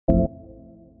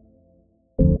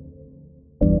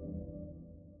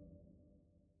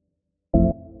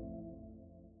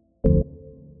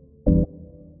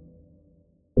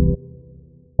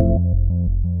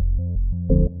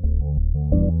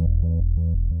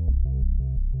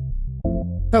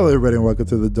Hello, everybody, and welcome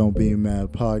to the Don't Be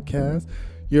Mad podcast,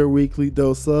 your weekly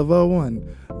dose of a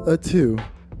one, a two,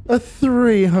 a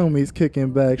three homies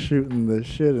kicking back, shooting the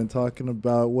shit, and talking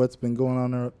about what's been going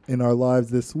on in our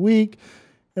lives this week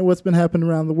and what's been happening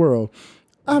around the world.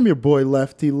 I'm your boy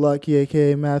Lefty Lucky,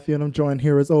 aka Matthew, and I'm joined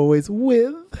here as always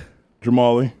with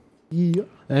Jamali. Yeah.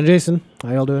 And Jason,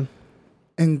 how y'all doing?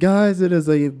 And guys, it is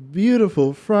a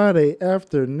beautiful Friday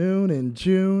afternoon in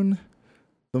June.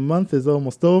 The month is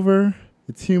almost over.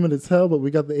 It's humid as hell, but we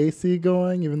got the AC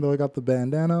going, even though I got the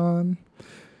bandana on.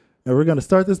 And we're going to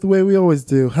start this the way we always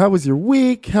do. How was your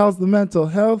week? How's the mental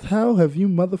health? How have you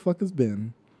motherfuckers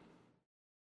been?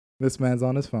 This man's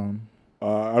on his phone.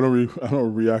 I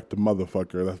don't react to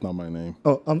motherfucker. That's not my name.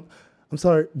 Oh, I'm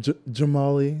sorry,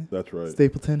 Jamali That's right.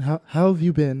 Stapleton. How have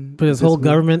you been? Put his this whole week?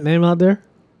 government name out there?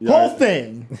 Whole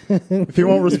thing. If he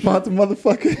won't respond to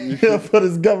motherfucker, he'll put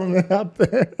his government out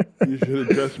there. You should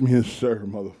address me as sir,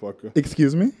 motherfucker.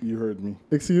 Excuse me? You heard me.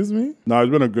 Excuse me? No, it's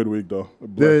been a good week though.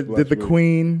 Did the week.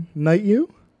 queen knight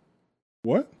you?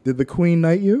 What? Did the queen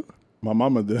knight you? My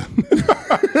mama did.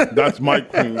 That's my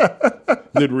queen.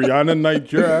 Did Rihanna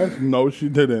knight your ass? No, she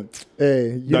didn't.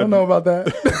 Hey, you don't know about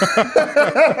that.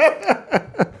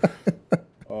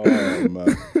 Oh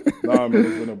man. Nah, man,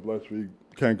 it's been a blessed week.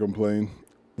 Can't complain.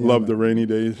 Love the rainy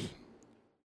days.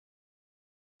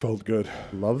 Felt good.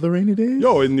 Love the rainy days?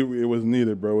 Yo, it was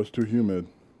needed, bro. It was too humid.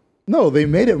 No, they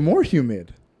made it more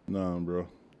humid. Nah, bro. Dude,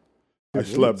 I what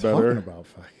slept are you talking better. about?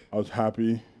 Fuck. I was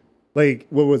happy. Like,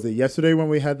 what was it? Yesterday when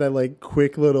we had that like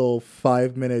quick little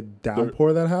 5-minute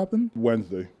downpour that happened?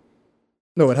 Wednesday.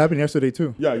 No, it happened yesterday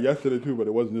too. Yeah, yesterday too, but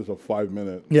it wasn't just a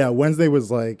 5-minute. Yeah, Wednesday was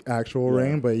like actual Yeah.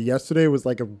 rain, but yesterday was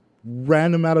like a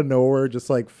random out of nowhere, just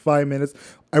like 5 minutes.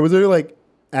 I was literally like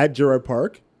at Gerard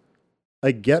Park.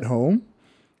 I get home.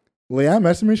 Leanne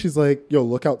messaged me. She's like, yo,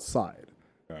 look outside.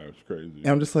 Yeah, it was crazy. And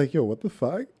I'm just like, yo, what the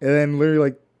fuck? And then literally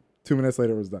like 2 minutes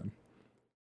later, it was done.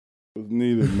 It was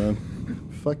needed, man.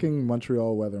 Fucking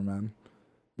Montreal weather, man.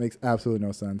 Makes absolutely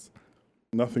no sense.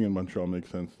 Nothing in Montreal makes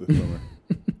sense this summer.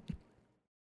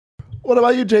 What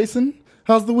about you, Jason?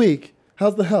 How's the week?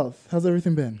 How's the health? How's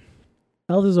everything been?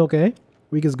 Health is okay.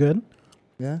 Week is good.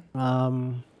 Yeah? I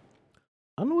don't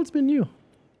know what's been new.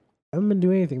 I haven't been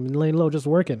doing anything. Been laying low, just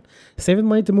working. Saving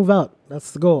money to move out.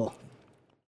 That's the goal.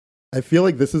 I feel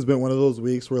like this has been one of those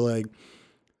weeks where, like,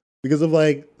 because of,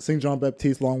 like, St. John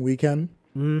Baptiste long weekend,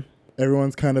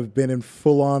 everyone's kind of been in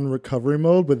full-on recovery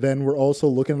mode, but then we're also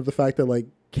looking at the fact that, like,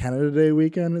 Canada Day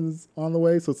weekend is on the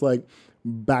way, so it's, like,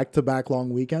 back-to-back long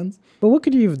weekends. But what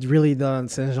could you have really done on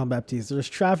Saint Jean Baptiste? There's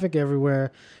traffic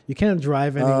everywhere. You can't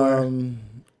drive anywhere.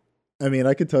 I mean,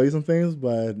 I could tell you some things,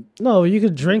 but No, you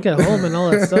could drink at home and all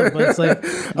that stuff, but it's like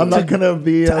I'm not going to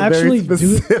be very actually do-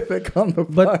 specific on the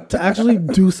But to actually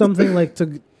do something like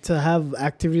to have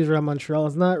activities around Montreal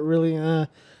is not really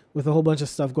with a whole bunch of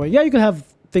stuff going. Yeah, you can have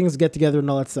things get together and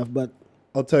all that stuff, but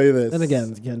I'll tell you this. then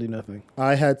again, you can't do nothing.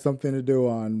 I had something to do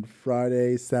on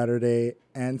Friday, Saturday,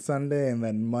 and Sunday, and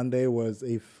then Monday was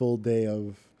a full day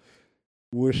of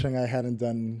wishing I hadn't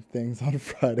done things on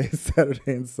Friday,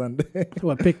 Saturday, and Sunday.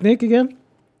 What, picnic again?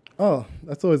 Oh,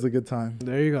 that's always a good time.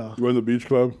 There you go. You went to the beach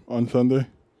club on Sunday?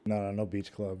 No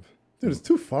beach club. Dude, it's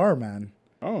too far, man.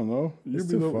 I don't know. It's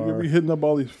too You'll far. be hitting up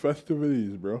all these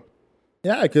festivities, bro.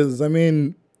 Yeah, because, I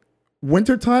mean,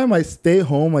 wintertime, I stay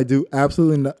home. I do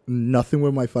absolutely nothing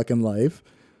with my fucking life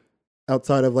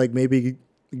outside of, like, maybe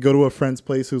go to a friend's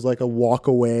place who's, like, a walk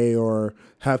away or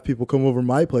have people come over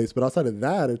my place. But outside of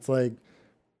that, it's like,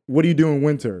 what do you do in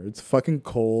winter? It's fucking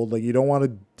cold. Like, you don't want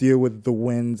to deal with the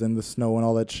winds and the snow and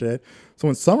all that shit. So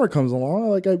when summer comes along,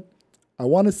 like, I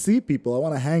want to see people. I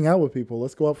want to hang out with people.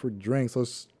 Let's go out for drinks.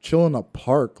 Let's chill in a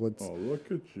park. Oh, look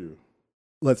at you.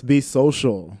 Let's be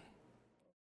social.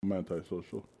 I'm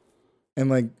antisocial. And,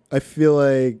 like, I feel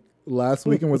like last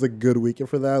weekend was a good weekend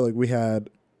for that. Like, we had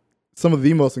some of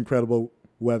the most incredible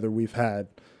weather we've had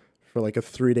for, like, a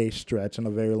 3-day stretch in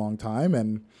a very long time.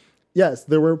 And, yes,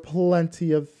 there were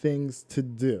plenty of things to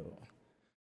do.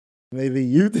 Maybe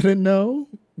you didn't know,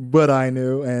 but I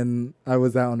knew, and I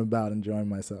was out and about enjoying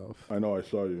myself. I know, I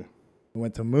saw you. I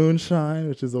went to Moonshine,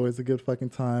 which is always a good fucking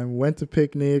time. Went to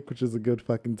Picnic, which is a good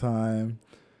fucking time.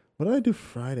 What did I do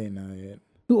Friday night?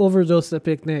 Who overdosed at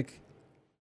picnic?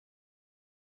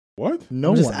 What?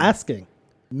 No I'm just one. asking.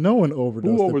 No one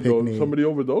overdosed Who at overdosed? Picnic. Somebody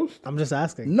overdosed? I'm just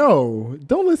asking. No,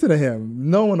 don't listen to him.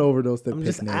 No one overdosed at I'm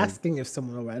Picnic. just asking if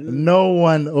someone overdosed. No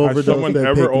one overdosed Has someone at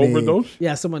ever Picnic. overdosed?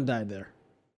 Yeah, someone died there.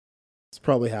 It's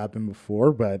probably happened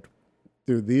before, but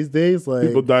dude, these days, like,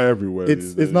 People die everywhere. it's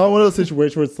these days. not one of those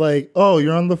situations where it's like, oh,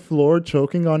 you're on the floor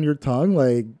choking on your tongue,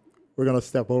 like, we're gonna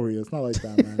step over you. It's not like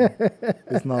that, man.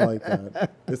 It's not like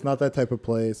that. It's not that type of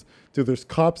place, dude. There's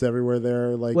cops everywhere there.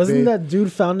 Like, Wasn't that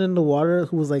dude found in the water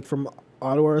who was like from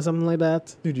Ottawa or something like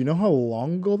that? dude? You know how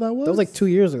long ago that was? That was like 2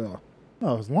 years ago.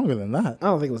 No, it was longer than that. I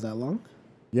don't think it was that long.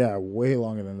 Yeah, way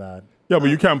longer than that. Yeah, but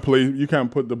you can't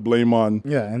put the blame on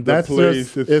Yeah, and the that's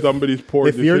place. just It's somebody's poor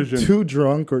if decision. you're too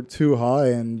drunk or too high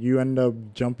and you end up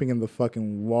jumping in the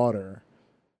fucking water.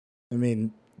 I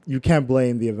mean, you can't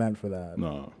blame the event for that.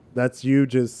 No, That's you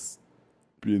just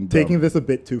being taking dumb. this a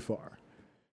bit too far.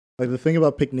 Like the thing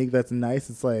about Picnic that's nice,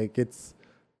 it's like it's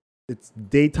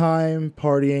daytime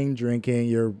partying, drinking.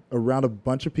 You're around a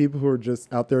bunch of people who are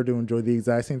just out there to enjoy the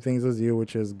exact same things as you,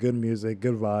 which is good music,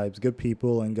 good vibes, good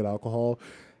people, and good alcohol.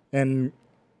 And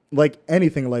like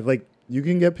anything in life, like you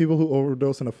can get people who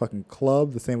overdose in a fucking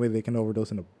club the same way they can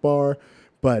overdose in a bar,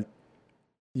 but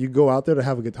you go out there to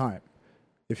have a good time.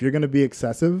 If you're going to be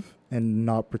excessive and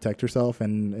not protect yourself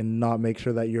and not make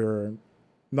sure that you're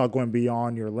not going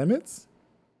beyond your limits,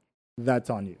 that's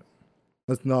on you.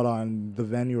 That's not on the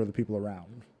venue or the people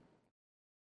around.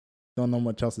 Don't know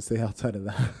much else to say outside of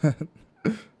that.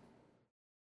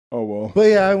 Oh, well. But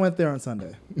yeah, I went there on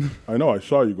Sunday. I know. I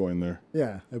saw you going there.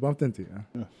 Yeah, I bumped into you.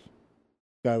 Yes.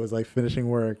 Guy was like finishing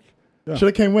work. Yeah. Should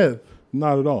have came with.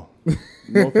 Not at all.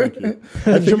 No, thank you.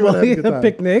 I think you would have a good Jamali, a time.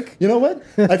 picnic. You know what?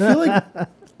 I feel like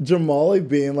Jamali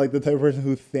being like the type of person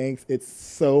who thinks it's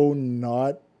so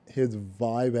not his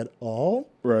vibe at all.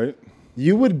 Right.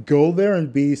 You would go there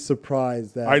and be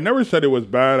surprised that I never said it was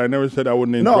bad. I never said I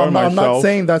wouldn't enjoy no, I'm myself. not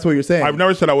saying that's what you're saying. I've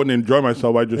never said I wouldn't enjoy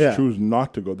myself. I just Yeah. choose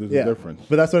not to go. There's a difference.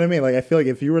 But that's what I mean. Like I feel like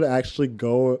if you were to actually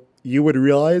go, you would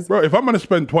realize Bro, if I'm going to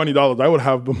spend $20, I would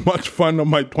have much fun on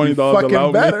my $20 fucking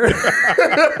allowed better. me.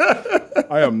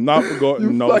 I am not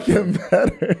going. No. fucking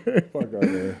better. Fuck out of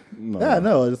here. No. Yeah,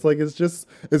 no, it's like it's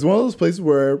one of those places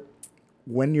where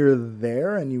when you're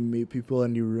there and you meet people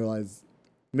and you realize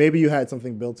maybe you had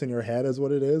something built in your head as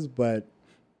what it is, but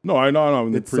No, I know.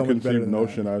 The It's so much better preconceived than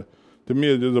notion. To me,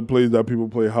 it's just a place that people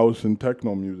play house and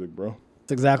techno music, bro.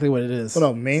 That's exactly what it is. well,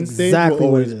 no, main It's stage exactly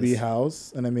will what always it be is.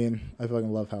 house, and I mean, I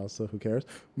fucking love house, so who cares?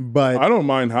 But I don't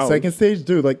mind house. second stage,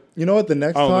 dude, like you know what? The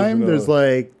next I don't time listen to there's that.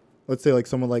 like, let's say like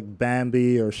someone like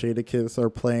Bambi or Shada Kiss are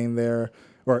playing there.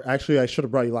 Or actually, I should have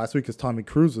brought you last week because Tommy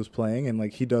Cruise was playing, and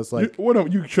like he does like,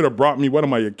 you should have brought me. What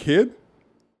am I, a kid?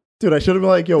 dude, I should have been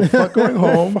like, yo, fuck going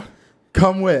home,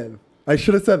 come with. I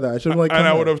should have said that. I should have been like, And come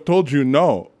I with. would have told you,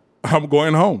 no, I'm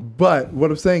going home. But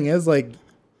what I'm saying is like,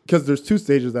 because there's two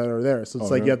stages that are there. So it's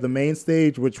like Okay. you have the main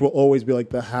stage, which will always be like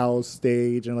the house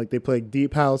stage, and like they play like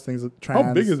deep house things. Trance,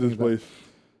 How big is this things like- place?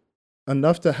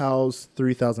 Enough to house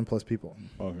 3,000 plus people.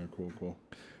 Okay, cool.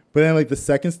 But then like the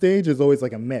second stage is always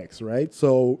like a mix, right?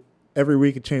 So every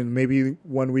week it changes. Maybe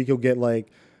one week you'll get like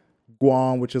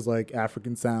Guam, which is like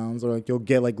African sounds, or like you'll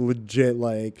get like legit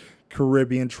like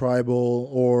Caribbean tribal,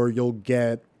 or you'll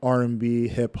get R&B,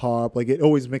 hip hop. Like it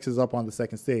always mixes up on the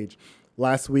second stage.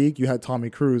 Last week you had Tommy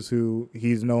Cruise, who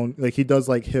he's known like he does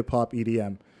like hip hop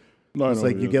EDM. No, I It's know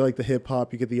like who you it get is. like the hip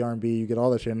hop, you get the R&B, you get all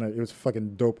that shit, and it was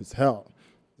fucking dope as hell.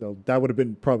 So that would have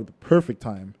been probably the perfect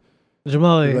time.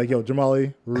 Jamali, Be like, yo,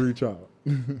 Jamali, reach out.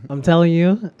 I'm telling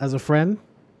you, as a friend,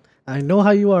 I know how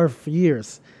you are for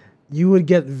years. You would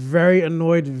get very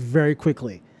annoyed very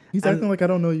quickly. He's And- acting like I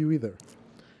don't know you either.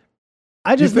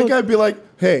 I You just think know- I'd be like,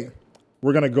 hey,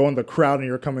 we're gonna go in the crowd and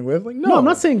you're coming with? Like, no, no, I'm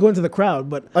not saying go into the crowd,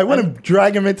 but I wouldn't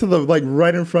drag him into the like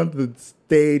right in front of the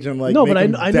stage and like. No, make but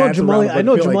him I know dance Jamali- around I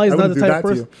know feel Jamali's not wouldn't the do type of that to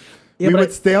person- you. Yeah, we but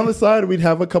would stay on the side. We'd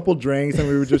have a couple drinks and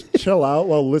we would just chill out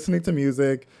while listening to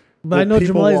music. But I let know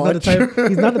people Jamali is not the watch. type.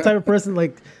 He's not the type of person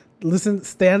like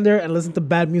stand there and listen to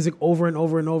bad music over and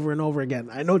over and over and over again.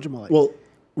 I know Jamali. Well,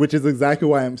 which is exactly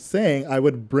why I'm saying I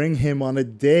would bring him on a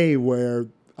day where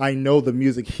I know the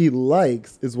music he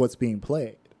likes is what's being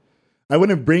played. I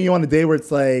wouldn't bring you on a day where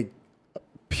it's like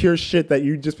pure shit that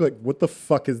you just be like, what the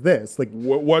fuck is this? Like,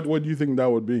 What do you think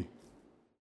that would be?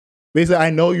 basically, I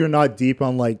know you're not deep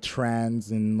on like trance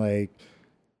and like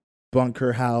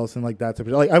bunker house and like that type of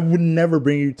shit. Like, I would never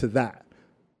bring you to that.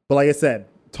 But like I said,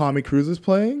 Tommy Cruise is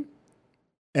playing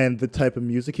and the type of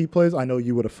music he plays, I know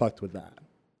you would have fucked with that.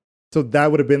 So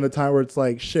that would have been the time where it's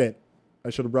like, shit, I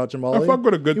should have brought Jamali. I fuck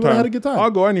with a good You time. would've had a good time.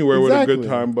 I'll go anywhere with a good Exactly.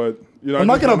 time, but you know, I'm I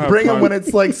not just don't gonna have bring him time. when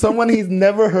it's like someone he's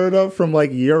never heard of from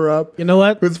like Europe you know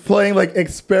what? who's playing like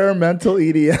experimental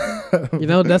EDM. You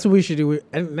know that's what we should do.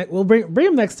 We'll bring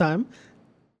him next time,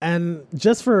 and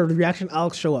just for the reaction,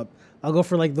 I'll show up. I'll go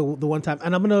for like the one time,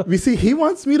 and I'm gonna. You see, he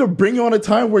wants me to bring you on a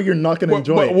time where you're not gonna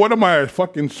enjoy it. What am I, a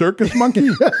fucking circus monkey?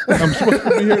 I'm supposed to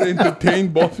be here to entertain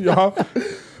both of y'all.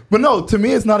 But no, to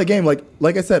me, it's not a game. Like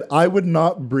I said, I would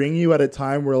not bring you at a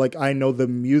time where like I know the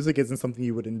music isn't something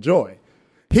you would enjoy.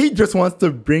 He just wants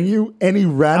to bring you any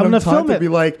random time to be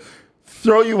like,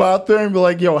 throw you out there and be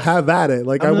like, yo, have at it.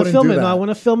 Like, I wouldn't do that. No, I want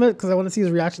to film it because I want to see his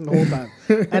reaction the whole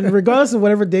time. And regardless of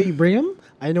whatever date you bring him,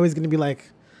 I know he's going to be like,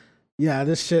 yeah,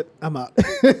 this shit, I'm out.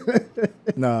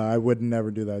 No, I would never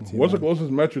do that to you. What's the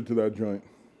closest metro to that joint?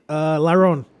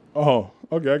 Laron. Oh,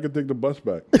 okay. I could take the bus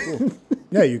back. Cool.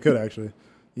 Yeah, you could actually.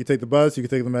 You take the bus, you could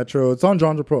take the metro. It's on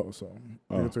John Pro, so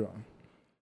you're good to go.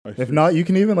 If not, you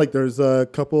can even, like, there's a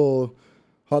couple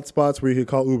hot spots where you could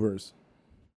call Ubers.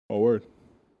 Oh, word.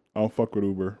 I don't fuck with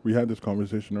Uber. We had this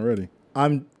conversation already.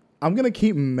 I'm gonna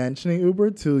keep mentioning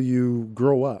Uber till you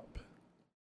grow up.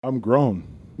 I'm grown.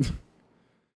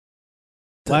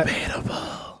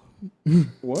 Debatable.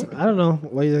 What? I don't know.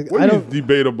 What What is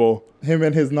debatable? Him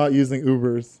and his not using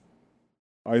Ubers.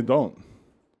 I don't.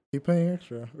 Keep paying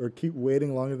extra or keep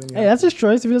waiting longer than you. Hey, have that's to. his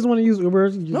choice. If he doesn't want to use Uber,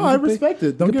 No, I respect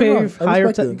it. Don't you get could me pay wrong. I higher.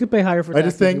 respect You it. could pay higher for I taxi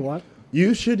just if think you want.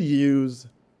 you should use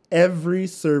every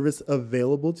service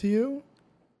available to you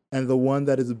and the one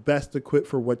that is best equipped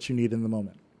for what you need in the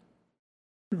moment.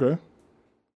 Okay.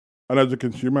 And as a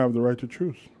consumer, I have the right to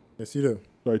choose. Yes, you do.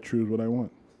 So I choose what I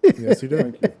want. Yes, you do.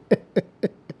 Thank you.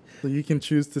 So you can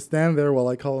choose to stand there while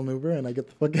I call an Uber and I get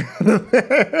the fuck out of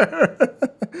there.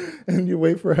 And you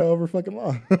wait for however fucking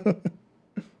long.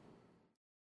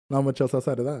 Not much else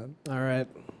outside of that. All right.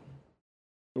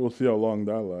 We'll see how long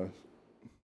that lasts.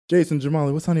 Jason,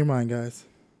 Jamali, what's on your mind, guys?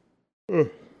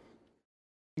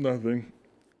 Nothing.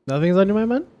 Nothing's on your mind,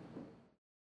 man?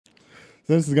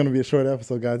 So this is going to be a short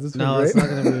episode, guys. This is No, great. it's not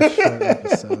going to be a short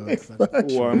episode. It's not-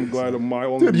 Well, I'm glad of my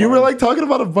own. Dude, you were like talking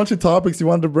about a bunch of topics you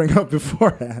wanted to bring up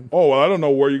beforehand. Oh, well, I don't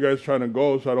know where you guys trying to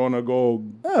go, so I don't want to go.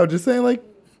 No, just saying, like,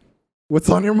 what's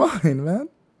on your mind, man?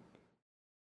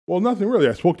 Well, nothing really.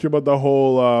 I spoke to you about the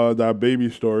whole that baby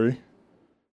story,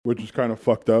 which is kind of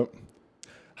fucked up.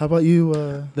 How about you?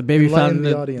 the baby enlighten found the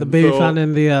the audience. baby So, found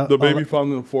in the The baby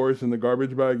found in the forest in the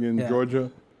garbage bag in Yeah.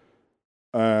 Georgia,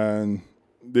 and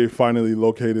they finally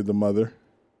located the mother.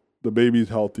 The baby's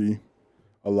healthy,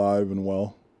 alive, and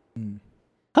well.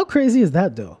 How crazy is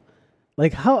that though?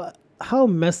 Like how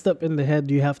messed up in the head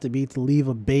do you have to be to leave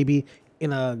a baby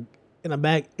in a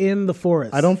bag in the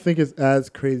forest? I don't think it's as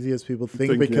crazy as people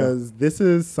think yeah. because this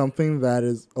is something that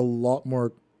is a lot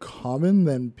more common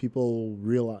than people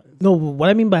realize. No, what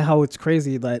I mean by how it's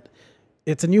crazy that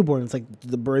it's a newborn. It's like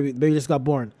the baby just got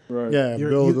born. Right. Yeah,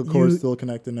 You're- umbilical you- cord you- still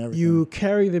connected and everything. You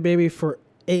carry the baby for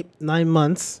 8-9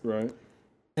 months, Right.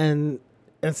 and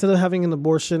instead of having an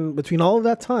abortion between all of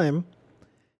that time,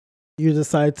 you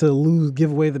decide to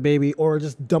give away the baby or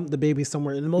just dump the baby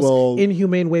somewhere in the most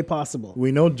inhumane way possible.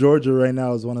 We know Georgia right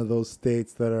now is one of those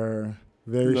states that are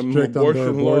very The strict on their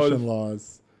abortion abortion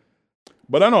laws.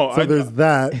 But I know. So there's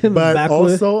that. In the But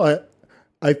backwoods. also,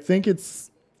 I think it's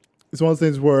one of those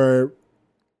things where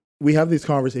we have these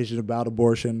conversations about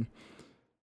abortion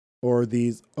or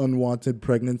these unwanted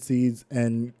pregnancies,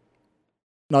 and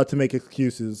not to make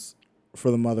excuses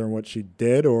for the mother and what she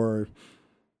did or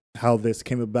how this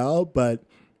came about, but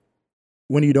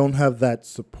when you don't have that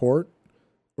support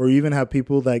or even have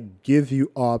people that give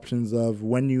you options of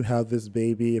when you have this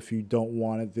baby, if you don't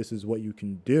want it, this is what you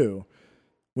can do.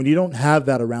 When you don't have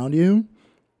that around you,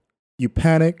 you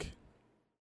panic,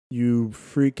 you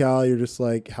freak out, you're just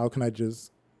like, how can I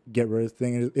just get rid of this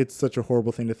thing? It's such a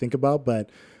horrible thing to think about, but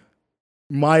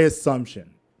my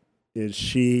assumption is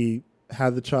she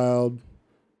had the child,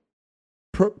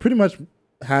 pretty much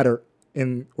had her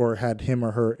in, or had him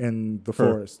or her in the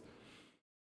forest,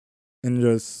 and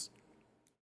just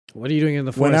What are you doing in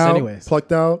the went forest out, anyways?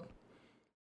 plucked out.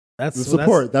 That's The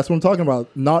support. That's what I'm talking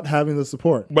about. Not having the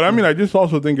support. But I mean, I just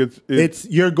also think It's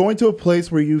you're going to a place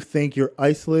where you think you're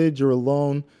isolated, you're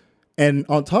alone, and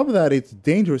on top of that, it's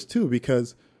dangerous too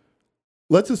because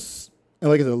let's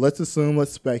assume,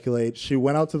 let's speculate. She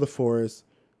went out to the forest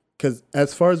because,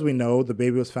 as far as we know, the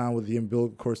baby was found with the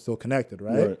umbilical cord still connected,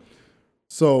 right?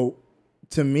 So,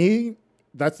 to me,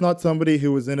 that's not somebody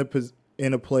who was in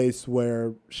a place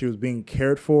where she was being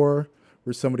cared for,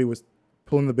 where somebody was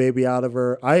pulling the baby out of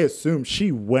her. I assume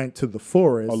she went to the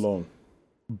forest alone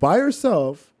by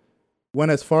herself,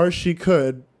 went as far as she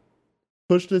could,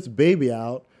 pushed this baby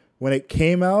out. When it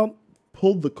came out,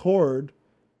 pulled the cord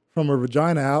from her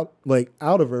vagina out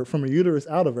of her, from her uterus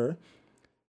out of her,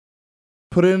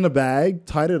 put it in a bag,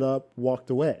 tied it up, walked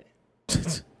away.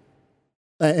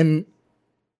 And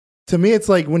to me, it's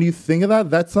like when you think of that,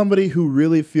 that's somebody who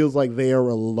really feels like they are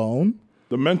alone.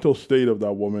 The mental state of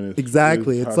that woman is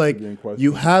Exactly. It's like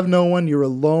you have no one, you're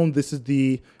alone. This is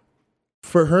the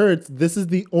for her, this is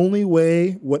the only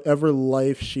way, whatever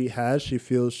life she has, she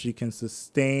feels she can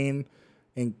sustain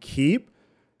and keep,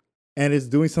 and is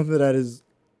doing something that is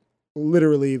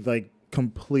literally like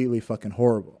completely fucking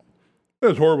horrible.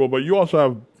 It's horrible, but you also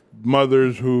have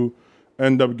mothers who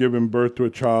end up giving birth to a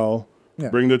child,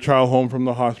 bring the child home from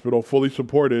the hospital fully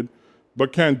supported,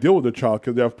 but can't deal with the child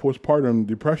because they have postpartum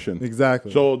depression.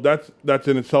 Exactly. So that's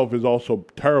in itself is also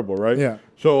terrible, right? Yeah.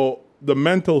 So the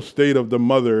mental state of the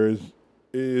mother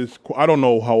is I don't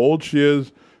know how old she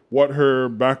is, what her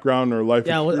background or life.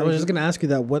 Yeah, I was just gonna ask you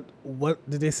that. What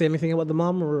did they say anything about the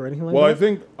mom or anything like that? Well, I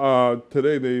think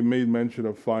today they made mention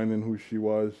of finding out who she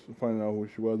was.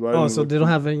 So they don't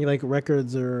have any like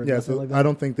records or so like that? I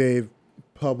don't think they've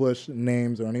published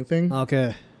names or anything.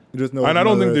 Okay. Just know, and I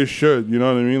don't think they should. You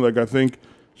know what I mean? Like I think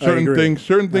certain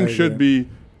things should be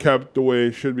kept the way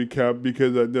it should be kept,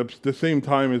 because at the same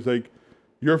time it's like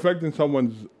you're affecting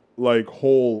someone's like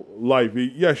whole life.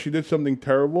 Yeah, she did something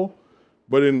terrible,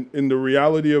 but in the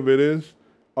reality of it is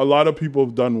a lot of people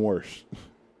have done worse.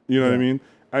 You know what I mean?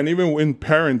 And even in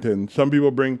parenting, some people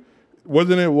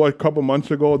wasn't it a couple months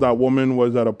ago that woman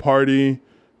was at a party,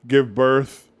 give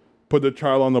birth, put the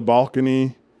child on the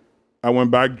balcony, and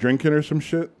went back drinking or some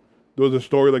shit? There was a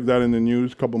story like that in the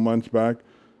news a couple months back.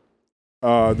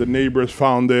 The neighbors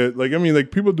found it. Like, I mean,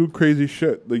 like, people do crazy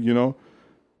shit, like, you know?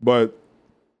 But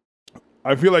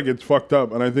I feel like it's fucked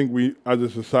up, and I think we, as a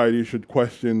society, should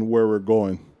question where we're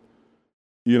going.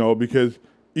 You know, because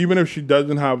even if she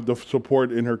doesn't have the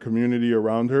support in her community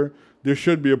around her, there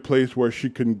should be a place where she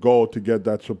can go to get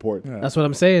that support. Yeah. That's what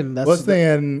I'm saying. That's what's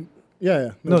saying.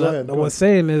 Yeah. What I'm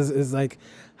saying is like,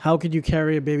 how could you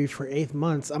carry a baby for 8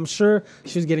 months? I'm sure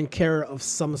she was getting care of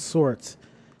some sort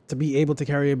to be able to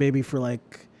carry a baby for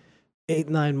like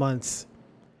 8-9 months.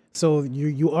 So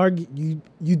you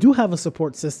do have a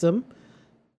support system.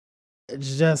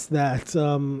 It's just that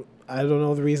I don't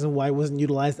know the reason why it wasn't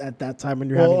utilized at that time when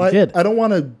you're having a kid. I don't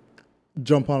want to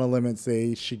jump on a limb and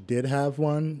say she did have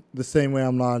one. The same way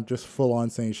I'm not just full on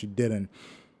saying she didn't.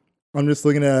 I'm just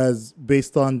looking at it as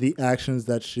based on the actions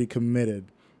that she committed.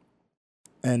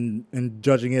 And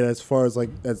judging it as far as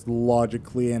like as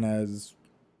logically and as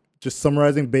just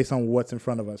summarizing based on what's in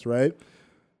front of us, right?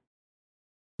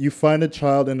 You find a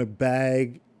child in a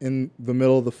bag in the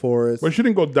middle of the forest. But she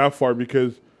didn't go that far,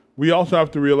 because we also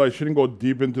have to realize she didn't go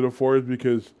deep into the forest,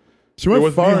 because she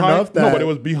went far enough that... No, but it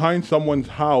was behind someone's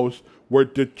house where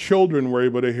the children were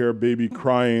able to hear a baby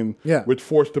crying, which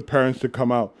forced the parents to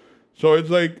come out. So it's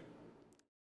like...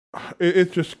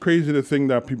 It's just crazy to think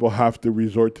that people have to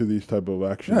resort to these type of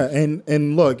actions. Yeah,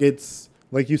 and look, it's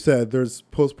like you said, there's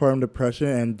postpartum depression,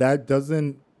 and that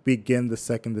doesn't begin the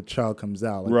second the child comes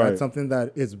out. Like, that's something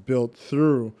that is built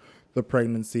through the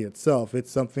pregnancy itself. It's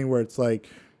something where it's like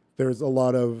there's a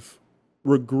lot of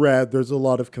regret, there's a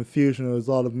lot of confusion, there's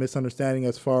a lot of misunderstanding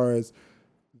as far as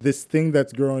this thing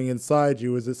that's growing inside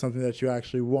you, is it something that you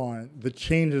actually want? The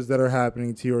changes that are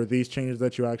happening to you, or these changes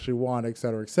that you actually want, et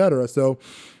cetera, et cetera. So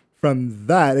from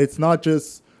that, it's not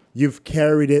just you've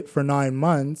carried it for 9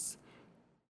 months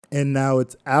and now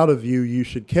it's out of you, you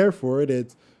should care for it.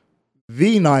 It's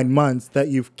the 9 months that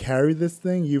you've carried this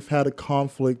thing, you've had a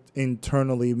conflict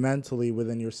internally, mentally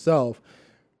within yourself,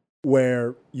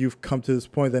 where you've come to this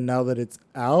point that now that it's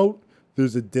out,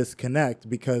 there's a disconnect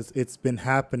because it's been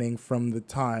happening from the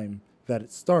time that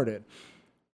it started.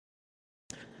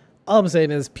 All I'm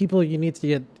saying is, people, you need to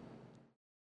get...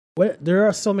 There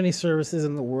are so many services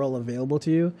in the world available to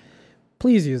you.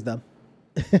 Please use them.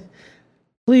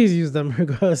 Please use them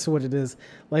regardless of what it is.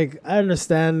 Like, I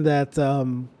understand that,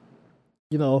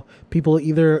 people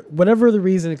either, whatever the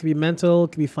reason, it could be mental,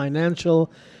 it could be financial,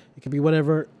 it could be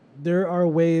whatever. There are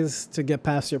ways to get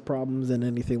past your problems and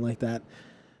anything like that.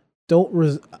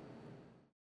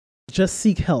 Just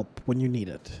seek help when you need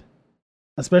it.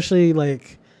 Especially,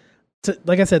 like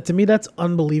I said, to me, that's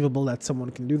unbelievable that someone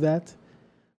can do that.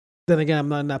 Then again, I'm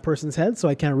not in that person's head, so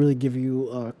I can't really give you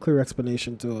a clear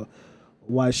explanation to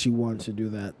why she wanted to do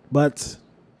that. But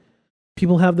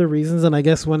people have their reasons, and I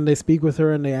guess when they speak with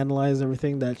her and they analyze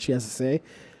everything that she has to say,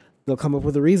 they'll come up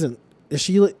with a reason.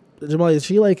 Jamal, is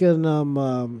she like in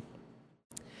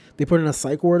they put in a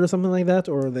psych ward or something like that,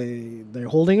 or they're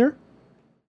holding her?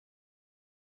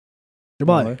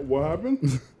 Jamal, what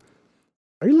happened?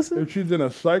 Are you listening? If she's in a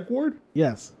psych ward?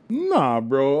 Yes. Nah,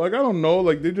 bro. Like, I don't know.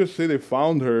 Like, they just say they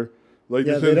found her. Like,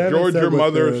 it says, George, your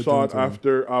mother sought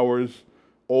after hours.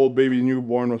 Old baby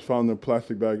newborn was found in a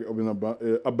plastic bag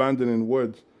abandoned in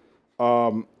woods.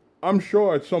 I'm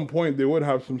sure at some point they would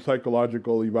have some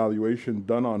psychological evaluation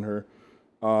done on her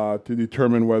to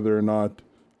determine whether or not,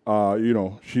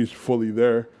 she's fully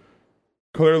there.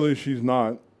 Clearly, she's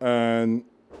not. And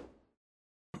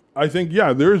I think,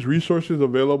 yeah, there's resources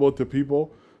available to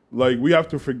people. Like, we have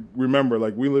to remember,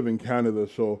 like, we live in Canada,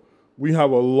 so we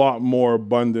have a lot more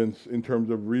abundance in terms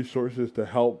of resources to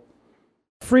help.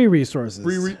 Free resources.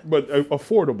 But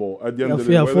affordable at the end of the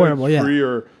day. Yeah, Whether affordable, it's yeah. free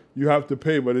or you have to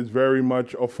pay, but it's very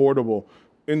much affordable.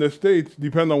 In the States,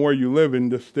 depending on where you live, in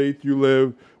the state you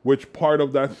live, which part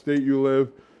of that state you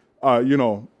live,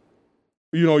 you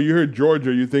hear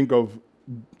Georgia, you think of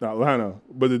Atlanta,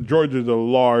 but Georgia is a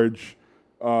large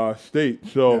state.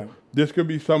 So this could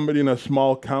be somebody in a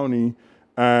small county,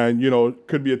 and,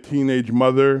 could be a teenage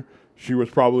mother. She was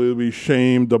probably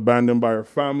shamed, abandoned by her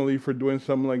family for doing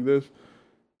something like this.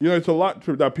 It's a lot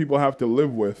that people have to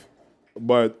live with.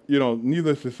 But,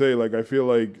 needless to say, like, I feel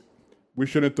like we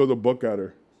shouldn't throw the book at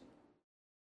her.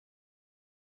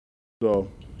 So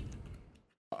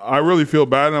I really feel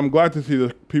bad, and I'm glad to see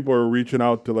that people are reaching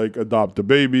out to, like, adopt a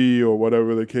baby or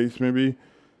whatever the case may be.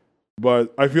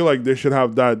 But I feel like they should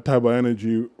have that type of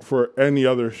energy for any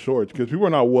other sorts, because people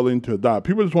are not willing to adopt.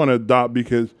 People just want to adopt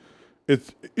because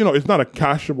it's not a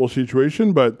cashable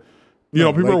situation, but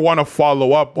people want to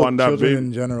follow up on that. Children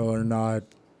in general are not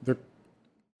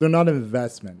they're not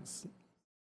investments.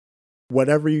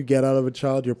 Whatever you get out of a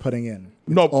child, you're putting in.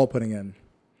 All putting in.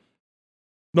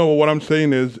 No, but what I'm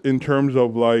saying is, in terms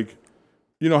of, like,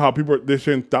 how they're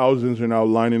saying thousands are now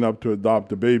lining up to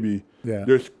adopt a baby. Yeah.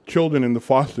 There's children in the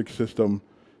foster system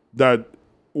that,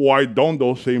 why don't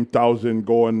those same 1,000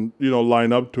 go and,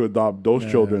 line up to adopt those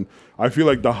children? I feel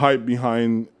like the hype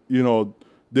behind,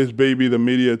 this baby, the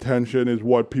media attention, is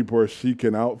what people are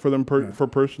seeking out for them for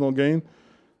personal gain.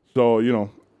 So,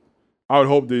 I would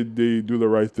hope they do the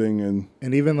right thing.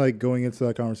 And even, like, going into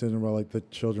that conversation about, like, the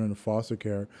children in foster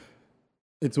care,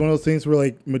 it's one of those things where,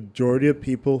 like, majority of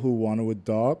people who want to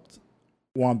adopt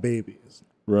want babies.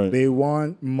 Right. They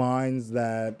want minds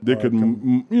that they could,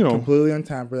 completely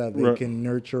untampered, that they can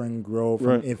nurture and grow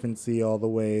from infancy all the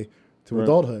way to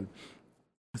adulthood.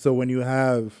 So when you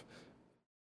have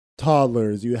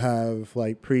toddlers, you have,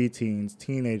 like, preteens,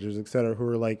 teenagers, etc., who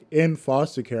are, like, in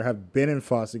foster care, have been in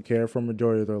foster care for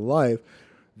majority of their life,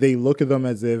 they look at them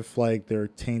as if, like, they're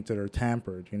tainted or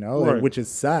tampered, like, which is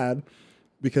sad,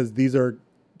 because these are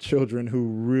children who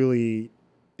really,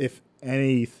 if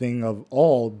anything of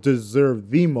all,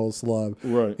 deserve the most love,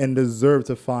 and deserve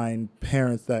to find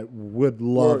parents that would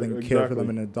love and care for them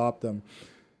and adopt them.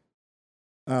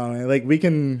 Like, we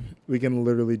can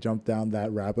literally jump down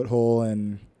that rabbit hole,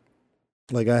 and,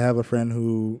 like, I have a friend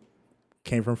who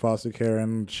came from foster care,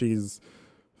 and she's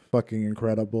fucking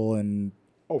incredible, and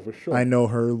for sure, I know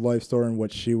her life story and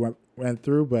what she went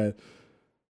through, but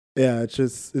yeah,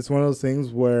 it's one of those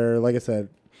things where, like I said,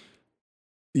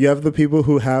 you have the people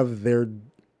who have their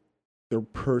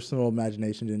personal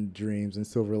imagination and dreams and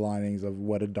silver linings of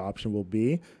what adoption will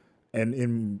be. And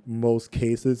in most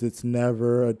cases, it's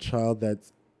never a child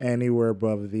that's anywhere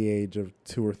above the age of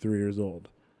 2 or 3 years old.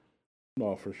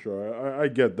 No, for sure. I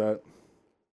get that.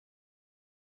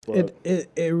 But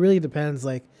It really depends.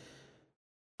 Like,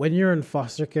 when you're in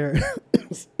foster care,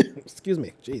 excuse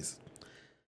me, jeez,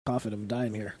 coughing, I'm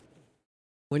dying here.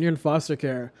 When you're in foster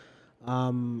care,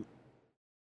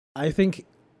 I think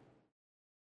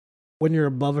when you're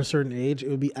above a certain age, it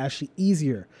would be actually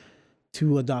easier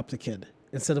to adopt a kid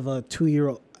instead of a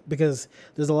 2-year-old, because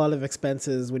there's a lot of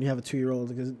expenses when you have a 2-year-old,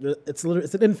 because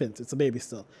it's an infant, it's a baby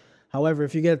still. However,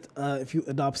 if you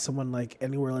adopt someone, like,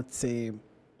 anywhere, let's say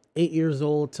 8 years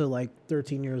old to, like,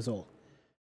 13 years old,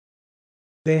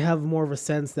 they have more of a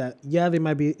sense that, they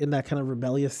might be in that kind of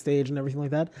rebellious stage and everything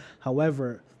like that.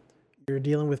 However, you're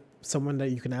dealing with someone that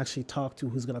you can actually talk to,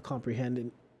 who's going to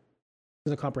comprehend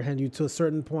you to a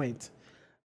certain point.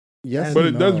 Yes, but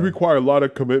it does require a lot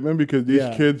of commitment, because these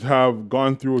kids have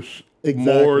gone through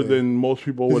more than most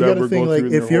people would ever go through. Like,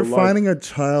 in if their you're whole finding life. a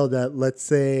child at let's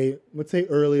say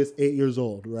earliest 8 years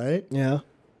old, right? Yeah.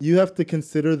 You have to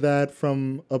consider that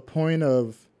from a point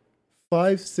of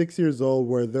 5-6 years old,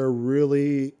 where they're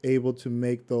really able to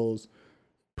make those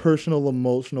personal,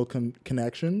 emotional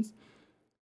connections.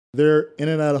 They're in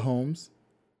and out of homes.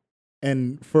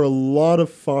 And for a lot of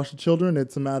foster children,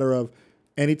 it's a matter of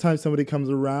anytime somebody comes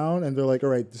around and they're like, all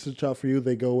right, this is a child for you,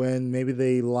 they go in, maybe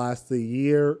they last a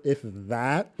year, if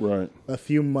that, a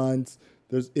few months,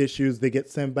 there's issues, they get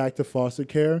sent back to foster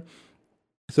care.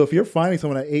 So if you're finding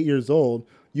someone at 8 years old,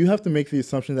 you have to make the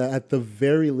assumption that at the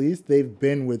very least, they've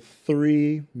been with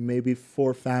 3, maybe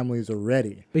 4 families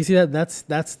already. But you see,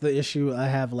 that's the issue I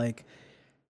have. Like,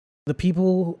 the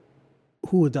people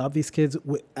who adopt these kids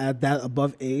at that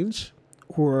above age,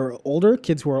 who are older,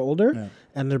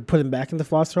 and they're put them back in the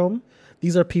foster home,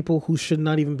 these are people who should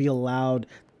not even be allowed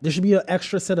There should be an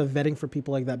extra set of vetting for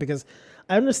people like that, because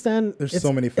I understand There's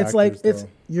so many It's like factors,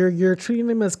 you're treating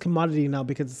them as commodity now,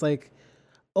 because it's like,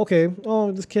 okay,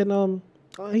 oh, this kid,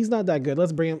 he's not that good.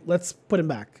 Let's put him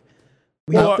back.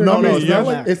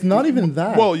 It's not even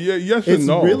that. Well, yeah, yes it's and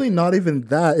no. It's really not even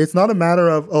that. It's not a matter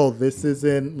of, oh, this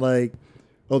isn't like,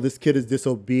 oh, this kid is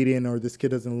disobedient, or this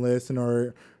kid doesn't listen,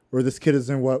 or this kid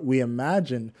isn't what we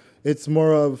imagine. It's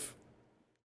more of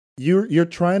you're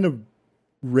trying to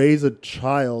raise a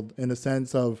child in a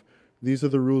sense of, these are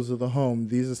the rules of the home.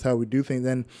 These is how we do things.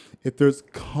 Then if there's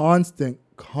constant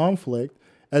conflict,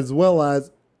 as well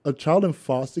as a child in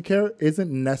foster care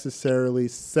isn't necessarily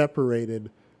separated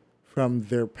from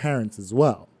their parents as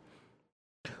well.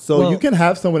 So you can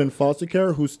have someone in foster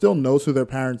care who still knows who their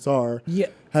parents are,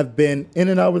 have been in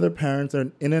and out with their parents,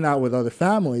 and in and out with other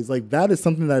families. Like, that is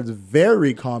something that is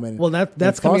very common. Well,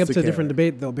 that's coming up to a different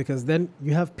debate, though, because then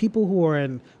you have people who are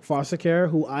in foster care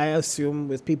who I assume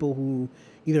with people who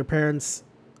either parents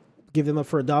give them up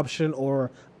for adoption or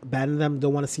abandon them,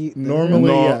 don't want to see.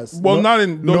 Normally, yes. Well, not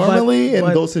in those, normally in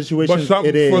those situations,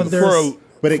 it is.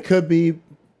 But it could be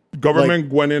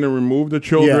government went in and removed the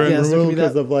children. Yeah, removed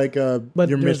because of like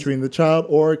you're mistreating the child,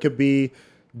 or it could be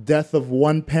death of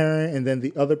one parent and then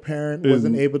the other parent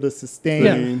wasn't able to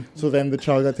sustain. So then the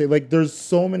child got taken. Like, there's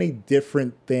so many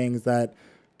different things that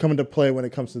come into play when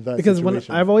it comes to that. Because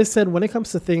situation. I've always said, when it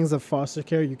comes to things of foster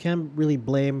care, you can't really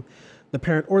blame the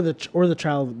parent or the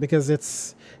child, because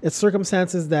it's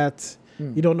circumstances that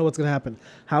you don't know what's going to happen.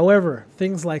 However,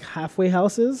 things like halfway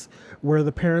houses, where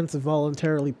the parents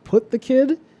voluntarily put the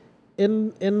kid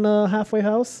in a halfway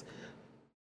house,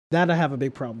 that I have a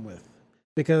big problem with,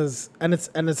 because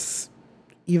it's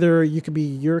either you could be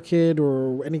your kid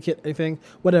or any kid, anything,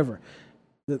 whatever.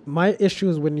 My issue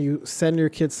is when you send your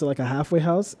kids to like a halfway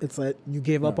house, it's like you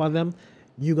gave up on them.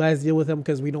 You guys deal with them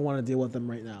because we don't want to deal with them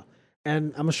right now.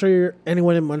 And I'm sure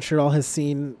anyone in Montreal has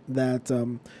seen that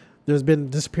there's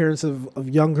been disappearance of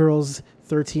young girls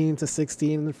 13 to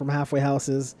 16 from halfway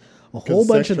houses, a whole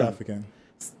bunch of trafficking.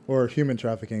 Or human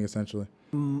trafficking, essentially.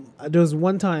 There was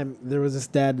one time, there was this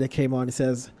dad that came on. He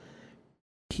says,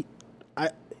 I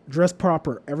dress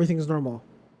proper. Everything's normal.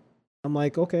 I'm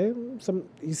like, okay.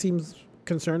 He seems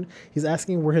concerned. He's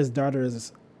asking where his daughter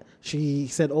is. She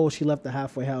said, oh, she left the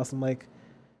halfway house. I'm like,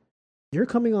 you're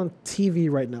coming on TV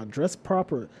right now. Dress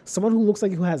proper. Someone who looks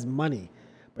like who has money.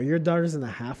 But your daughter's in a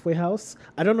halfway house?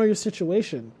 I don't know your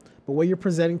situation. But what you're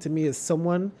presenting to me is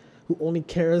someone who only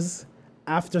cares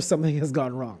after something has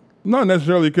gone wrong. Not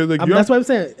necessarily, because that's what I'm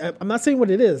saying. I'm not saying what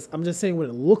it is. I'm just saying what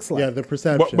it looks like. Yeah, the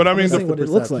perception. But I mean, what it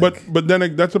looks like. But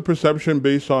then that's a perception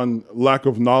based on lack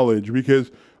of knowledge,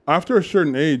 because after a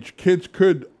certain age, kids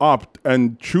could opt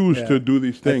and choose to do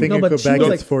these things. I think in Quebec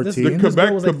it's 14.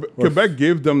 Quebec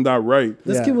gave them that right.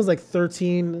 This kid was like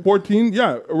 13. 14,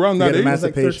 around that age. Was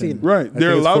like 13. Right.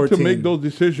 They're allowed to make those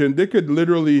decisions. They could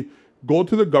literally go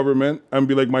to the government and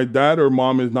be like, my dad or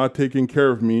mom is not taking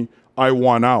care of me. I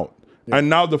want out. Yeah. And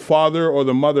now the father or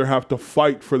the mother have to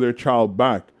fight for their child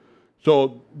back.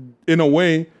 So in a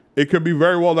way, it could be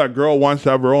very well that girl wants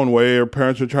to have her own way. Her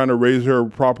parents are trying to raise her a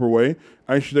proper way.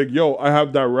 And she's like, yo, I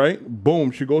have that right.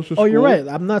 Boom. She goes to school. Oh, you're right.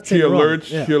 I'm not saying She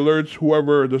alerts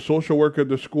whoever, the social worker at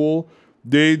the school.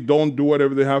 They don't do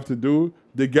whatever they have to do.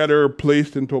 They get her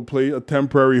placed into a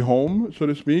temporary home, so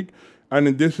to speak. And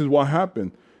then this is what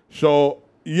happened. So,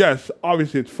 yes,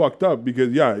 obviously it's fucked up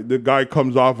because, the guy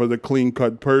comes off as a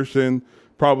clean-cut person,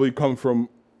 probably come from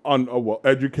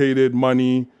educated,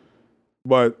 money.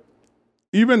 But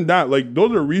even that, like,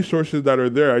 those are resources that are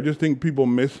there. I just think people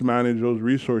mismanage those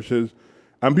resources.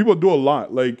 And people do a lot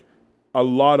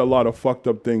of fucked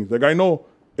up things. Like, I know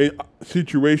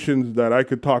situations that I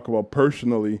could talk about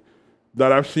personally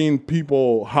that I've seen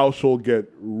household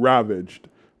get ravaged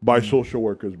by social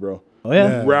workers, bro. Oh,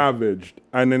 yeah. Ravaged.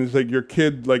 And then it's like your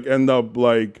kid, like, end up,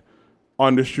 like,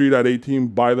 on the street at 18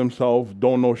 by themselves,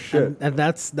 don't know shit. And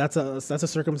that's a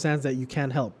circumstance that you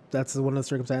can't help. That's one of the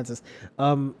circumstances.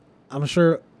 I'm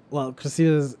sure... Well,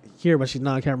 Christina's here, but she's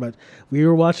not on camera. But we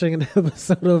were watching an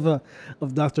episode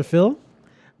of Dr. Phil,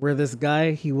 where this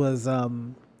guy he was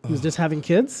just having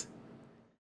kids,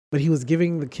 but he was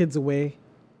giving the kids away.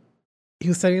 He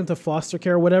was sending them to foster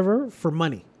care or whatever for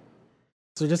money.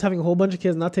 So just having a whole bunch of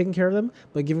kids, not taking care of them,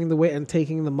 but giving them away and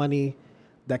taking the money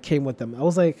that came with them. I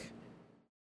was like,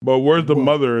 but where's the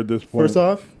mother at this point? First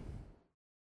off,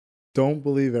 don't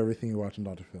believe everything you watch in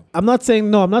Dr. Phil. I'm not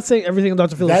saying everything in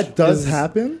Dr. Phil that does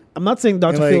happen. I'm not saying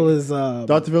Dr. Phil is...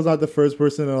 Dr. Phil's not the first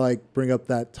person to like bring up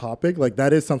that topic. Like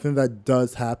that is something that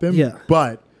does happen. Yeah.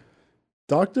 But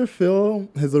Dr. Phil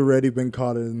has already been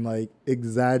caught in like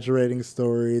exaggerating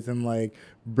stories and like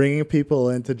bringing people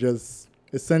in to just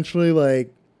essentially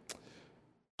like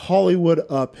Hollywood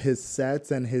up his sets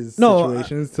and his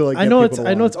situations to like. I know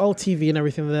it's all TV and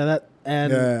everything like that,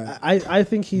 and I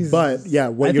think he's. But yeah,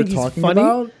 what you're talking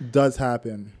about does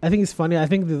happen. I think he's funny. I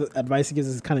think the advice he gives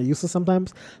is kind of useless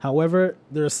sometimes. However,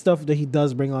 there's stuff that he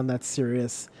does bring on that's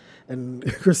serious, and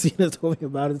Christina told me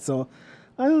about it, so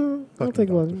I'll take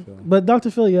one. But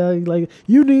Dr. Phil, yeah, like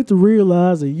you need to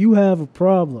realize that you have a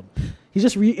problem. He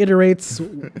just reiterates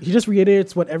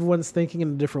what everyone's thinking in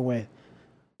a different way.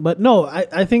 But no,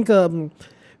 I think again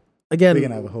we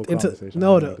can have a whole conversation.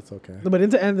 No, it's okay. No,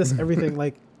 but to end this everything,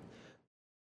 like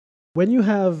when you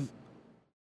have,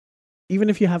 even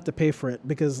if you have to pay for it,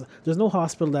 because there's no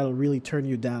hospital that'll really turn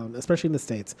you down, especially in the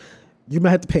States. You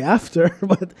might have to pay after,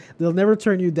 but they'll never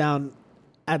turn you down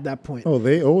at that point. Oh,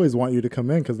 they always want you to come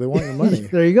in because they want your money.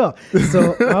 There you go.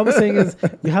 So what I was saying is,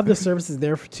 you have the services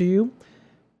there to you.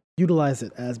 Utilize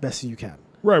it as best as you can.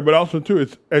 Right, but also too,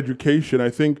 it's education.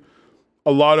 I think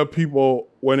a lot of people,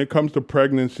 when it comes to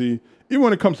pregnancy, even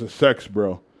when it comes to sex,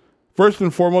 bro, first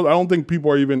and foremost, I don't think people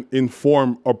are even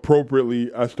informed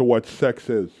appropriately as to what sex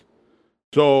is.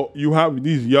 So you have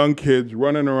these young kids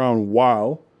running around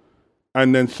wild,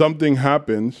 and then something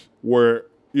happens where,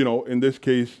 you know, in this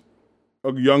case,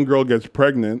 a young girl gets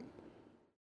pregnant.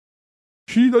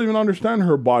 She doesn't even understand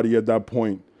her body at that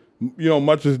point. You know,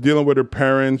 much as dealing with her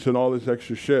parents and all this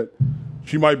extra shit.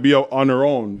 She might be on her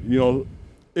own, you know.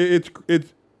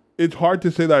 It's hard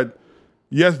to say that,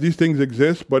 yes, these things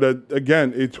exist, but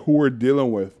again, it's who we're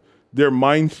dealing with. Their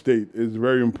mind state is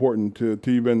very important to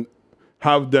even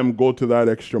have them go to that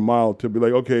extra mile to be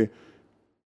like, okay,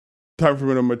 time for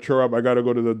me to mature up. I got to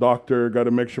go to the doctor, got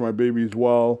to make sure my baby's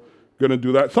well, going to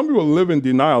do that. Some people live in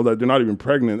denial that they're not even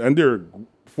pregnant, and they're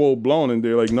full blown, and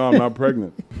they're like, no, I'm not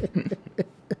pregnant.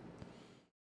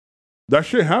 That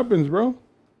shit happens, bro.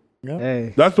 Yeah.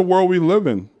 Hey, that's the world we live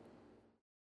in.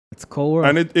 It's cold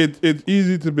world. And it's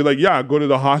easy to be like, yeah, go to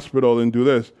the hospital and do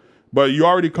this. But you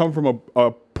already come from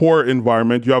a poor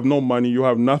environment. You have no money. You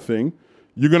have nothing.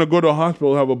 You're going to go to a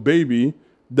hospital, have a baby.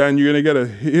 Then you're going to get a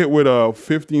hit with a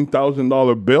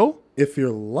 $15,000 bill. If you're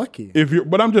lucky.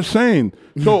 But I'm just saying.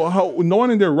 So how no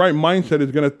one in their right mindset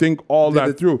is going to think all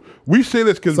that through. We say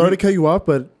this because... Sorry to cut you off,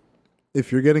 but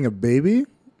if you're getting a baby,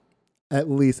 at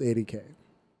least $80K.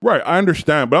 Right, I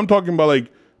understand. But I'm talking about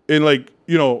like, in like,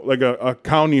 you know, like a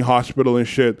county hospital and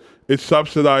shit, it's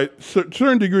subsidized.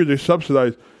 Certain degrees are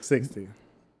subsidized. 60.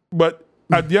 But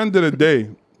at the end of the day,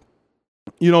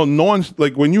 you know, no one's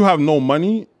like, when you have no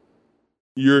money,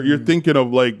 you're thinking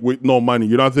of like with no money.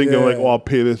 You're not thinking like, oh, I'll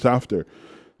pay this after.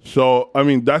 So I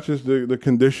mean, that's just the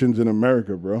conditions in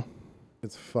America, bro.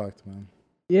 It's fucked, man.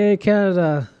 Yeah,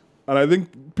 Canada. And I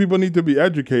think people need to be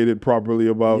educated properly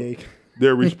about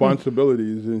their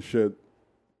responsibilities and shit.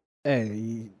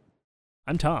 Hey.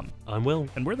 I'm Tom. I'm Will.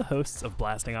 And we're the hosts of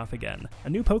Blasting Off Again, a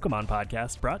new Pokemon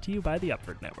podcast brought to you by the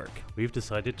Upford Network. We've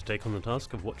decided to take on the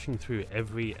task of watching through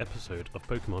every episode of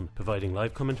Pokemon, providing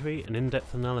live commentary and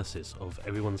in-depth analysis of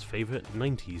everyone's favorite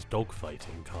 90s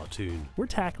dogfighting cartoon. We're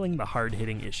tackling the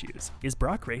hard-hitting issues. Is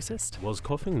Brock racist? Was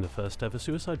Koffing the first ever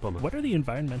suicide bomber? What are the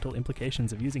environmental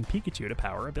implications of using Pikachu to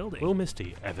power a building? Will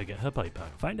Misty ever get her bite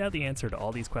back? Find out the answer to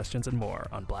all these questions and more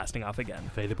on Blasting Off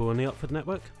Again. Available on the Upford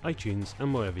Network, iTunes,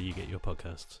 and wherever you get your podcasts.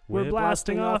 We're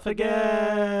blasting off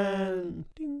again!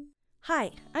 Ding.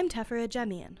 Hi, I'm Tefera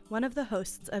Jemian, one of the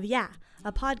hosts of Yeah,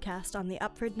 a podcast on the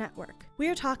Upford Network.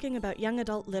 We're talking about young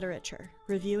adult literature,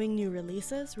 reviewing new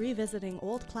releases, revisiting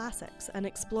old classics, and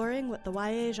exploring what the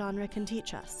YA genre can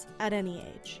teach us at any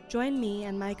age. Join me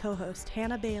and my co-host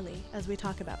Hannah Bailey as we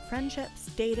talk about friendships,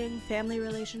 dating, family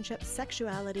relationships,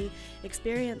 sexuality,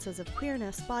 experiences of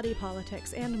queerness, body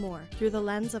politics, and more through the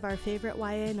lens of our favorite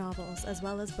YA novels as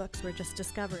well as books we're just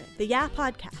discovering. The Yeah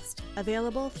Podcast,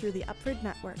 available through the Upford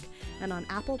Network and on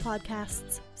Apple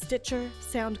Podcasts, Stitcher,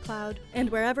 SoundCloud, and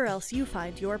wherever else you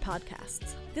find your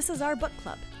podcasts. This is our book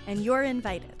club, and you're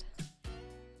invited.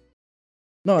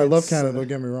 No, I love Canada, don't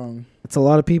get me wrong. It's a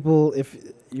lot of people. If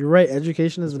you're right,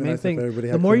 education is the main thing.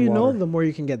 The more you know, the more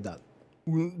you can get done.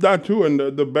 That too, and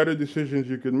the better decisions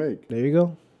you can make. There you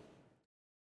go.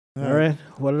 All right.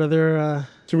 What other...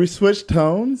 Should we switch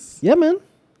tones? Yeah, man.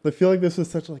 I feel like this was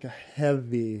such like a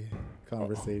heavy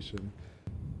conversation.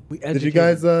 Did you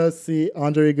guys see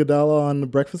Andre Iguodala on The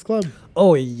Breakfast Club?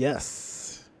 Oh,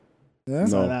 yes. Yeah?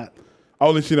 No. That. I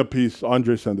only seen a piece.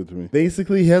 Andre sent it to me.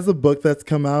 Basically, he has a book that's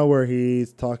come out where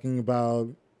he's talking about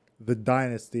the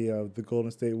dynasty of the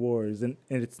Golden State Warriors. And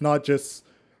it's not just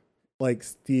like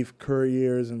Steve Kerr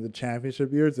years and the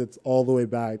championship years. It's all the way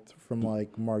back from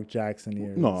like Mark Jackson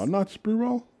years. No, not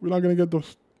Sprewell. We're not going to get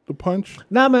the punch.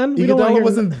 Nah, man. Iguodala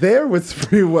wasn't there with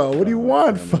Sprewell. What do you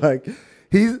want? Fuck.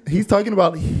 He's talking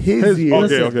about his year.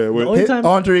 Okay. The only time,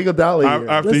 Andre Iguodala year.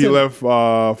 After he left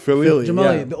Philly.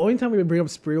 Jamal, yeah. the only time we bring up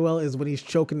Sprewell is when he's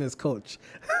choking his coach.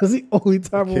 That's the only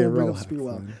time we bring up relax,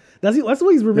 Sprewell. man. That's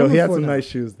what he's Yo, remembered he had for some now. nice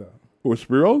shoes though. With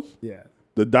Spiros? Yeah.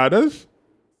 The Dadas?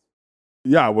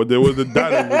 Yeah, well, there was the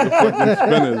Dadas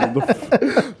with the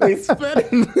fucking spinners. They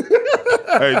spinning.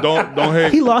 Hey, don't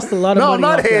hate. He lost a lot of No, money. I'm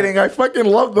not off that. hating. I fucking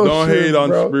love those Don't shoes, hate on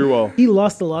bro. Sprewell. He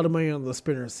lost a lot of money on the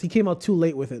spinners. He came out too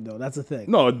late with it, though. That's the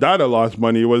thing. No, Dada lost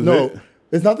money. Was No, it?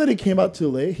 it's not that he came out too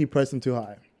late. He priced him too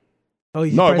high. Oh,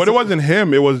 he No, priced but it wasn't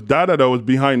him. It was Dada that was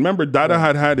behind. Remember, Dada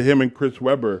had him and Chris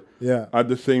Webber Yeah. at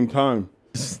the same time.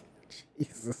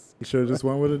 Jesus. He should have just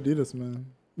went with Adidas, man.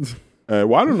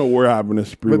 Well, I don't know what happened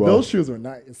to But those Sprewell. shoes were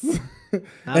nice. Nah,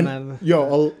 and man.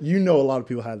 you know a lot of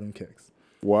people had them kicks.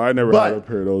 Well, I never But- had a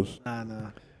pair of those.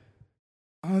 Nah.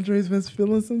 Andre's been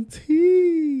spilling some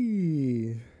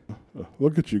tea.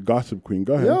 Look at you, gossip queen.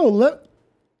 Go ahead. Yo,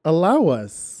 allow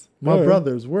us, my Okay.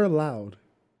 brothers. We're allowed.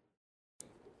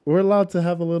 We're allowed to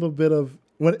have a little bit of,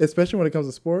 especially when it comes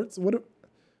to sports. What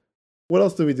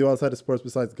else do we do outside of sports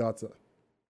besides Gatsa?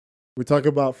 We talk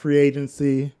about free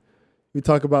agency. We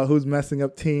talk about who's messing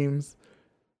up teams.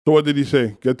 So what did he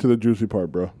say? Get to the juicy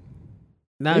part, bro.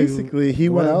 Now Basically, he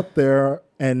went out there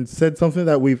and said something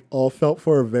that we've all felt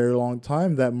for a very long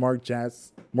time, that Mark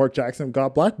Jackson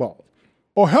got blackballed.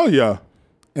 Oh, hell yeah.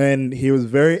 And he was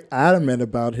very adamant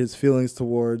about his feelings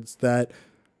towards that,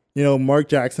 Mark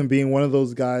Jackson being one of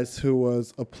those guys who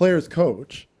was a player's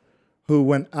coach, who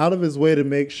went out of his way to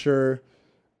make sure,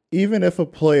 even if a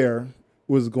player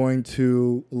was going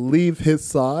to leave his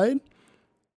side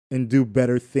and do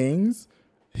better things,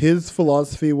 his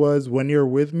philosophy was, when you're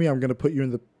with me, I'm going to put you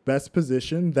in the best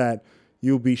position that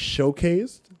you'll be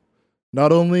showcased.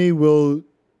 Not only will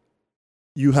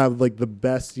you have like the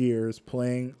best years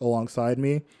playing alongside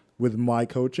me with my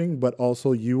coaching, but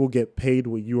also you will get paid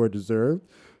what you are deserved.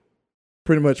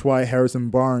 Pretty much why Harrison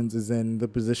Barnes is in the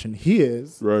position he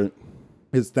is. Right.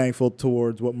 Is thankful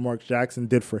towards what Mark Jackson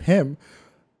did for him.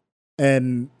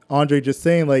 And Andre just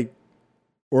saying, like,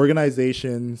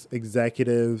 organizations,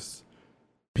 executives,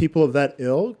 people of that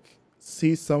ilk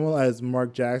see someone as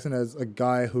Mark Jackson as a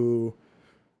guy who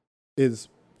is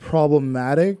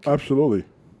problematic, Absolutely.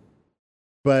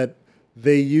 but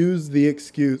they use the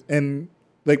excuse and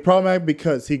like problematic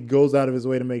because he goes out of his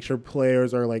way to make sure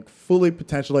players are like fully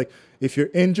potential. Like, if you're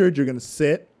injured, you're going to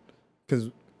sit because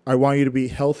I want you to be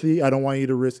healthy. I don't want you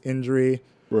to risk injury,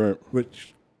 Right.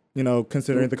 which,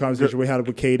 considering the conversation we had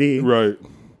with KD, Right.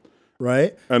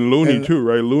 right? And Looney And- too,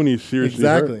 right? Looney's seriously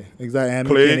Exactly. hurt. And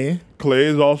McKinney. Clay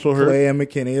is also hurt. Clay and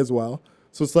McKinney as well.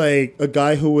 So it's like a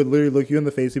guy who would literally look you in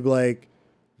the face. He'd be like,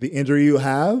 the injury you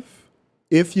have,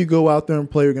 if you go out there and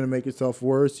play, you're going to make yourself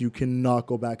worse. You cannot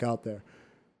go back out there.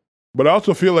 But I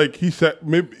also feel like he said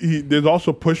there's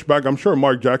also pushback. I'm sure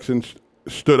Mark Jackson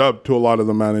stood up to a lot of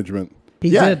the management. He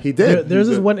did. There's He this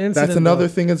did. one incident. That's another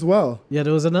though. thing as well. Yeah,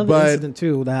 there was another But- incident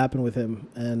too that happened with him.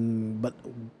 But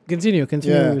continue what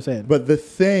you're saying. But the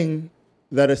thing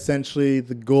that essentially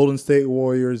the Golden State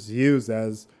Warriors use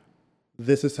as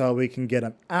this is how we can get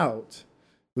him out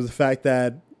was the fact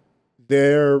that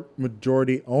their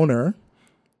majority owner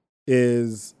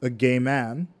is a gay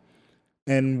man.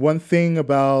 And one thing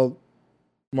about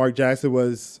Mark Jackson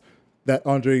was that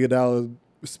Andre Iguodala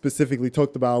specifically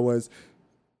talked about was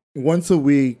once a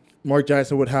week, Mark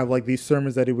Jackson would have like these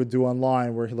sermons that he would do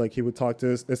online where he would talk to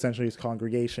essentially his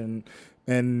congregation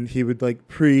and he would like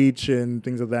preach and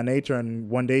things of that nature. And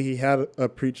one day he had a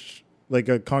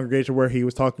congregation where he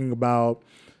was talking about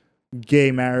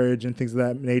gay marriage and things of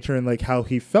that nature and like how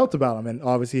he felt about them. And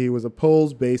obviously he was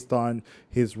opposed based on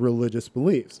his religious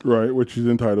beliefs. Right, which he's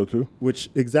entitled to. Which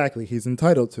exactly he's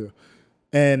entitled to.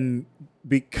 And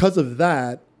because of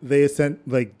that, they sent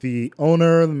like the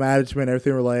owner, the management,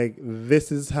 everything were like,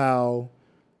 this is how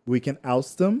we can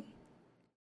oust them.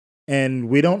 And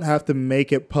we don't have to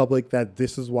make it public that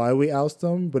this is why we oust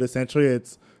them. But essentially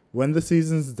it's when the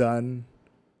season's done,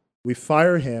 we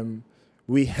fire him.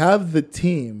 We have the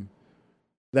team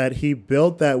that he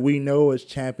built that we know is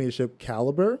championship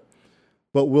caliber,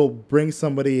 but we'll bring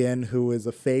somebody in who is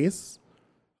a face,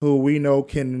 who we know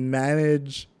can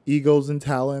manage egos and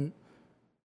talent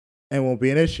and won't be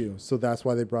an issue. So that's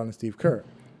why they brought in Steve Kerr.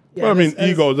 Yeah, well, I mean, as-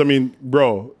 egos. I mean,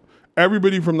 bro,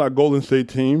 everybody from that Golden State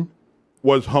team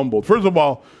was humbled. First of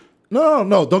all, No.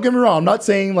 Don't get me wrong. I'm not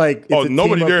saying like it's a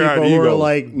nobody team of there had people who are ego.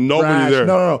 like Nobody brash. there.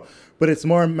 No. But it's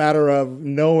more a matter of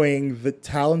knowing the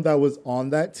talent that was on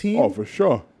that team. oh, for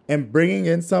sure. And bringing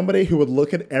in somebody who would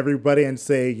look at everybody and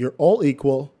say, you're all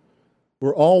equal.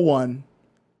 We're all one.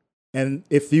 And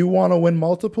if you want to win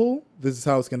multiple, this is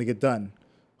how it's going to get done.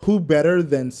 who better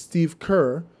than Steve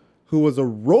Kerr, who was a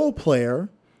role player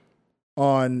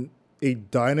on a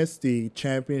dynasty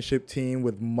championship team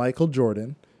with Michael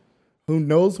Jordan, who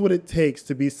knows what it takes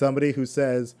to be somebody who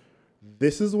says,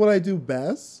 this is what I do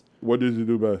best. What does he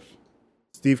do best?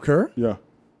 Steve Kerr? Yeah.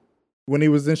 When he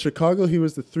was in Chicago, he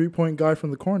was the 3-point guy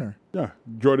from the corner. Yeah.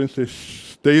 Jordan says,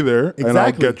 stay there, Exactly. and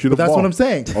I'll get you the but that's ball. what I'm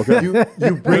saying. Okay.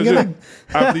 You bring in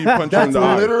after you punch him in that's the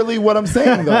eye. literally what I'm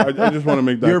saying, though. I just want to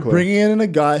make that You're clear. bringing in a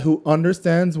guy who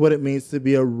understands what it means to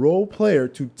be a role player,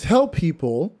 to tell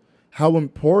people how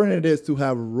important it is to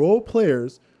have role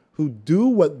players who do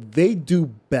what they do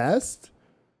best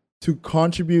to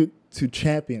contribute to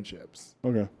championships.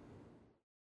 Okay.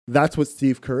 That's what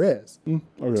Steve Kerr is.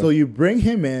 Okay. So you bring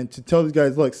him in to tell these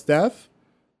guys, look, Steph,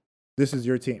 this is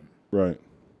your team. Right.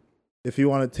 If you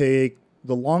want to take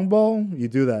the long ball, you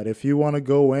do that. If you want to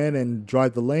go in and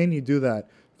drive the lane, you do that.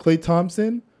 Klay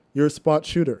Thompson, you're a spot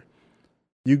shooter.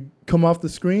 You come off the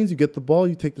screens, you get the ball,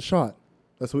 you take the shot.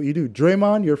 That's what you do.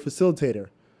 Draymond, you're a facilitator.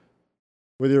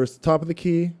 Whether you're top of the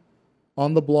key,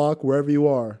 on the block, wherever you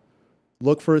are,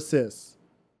 look for assists.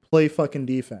 Play fucking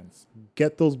defense.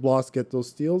 Get those blocks, get those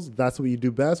steals. That's what you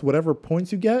do best. Whatever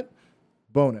points you get,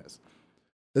 bonus.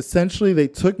 Essentially, they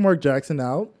took Mark Jackson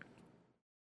out,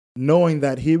 knowing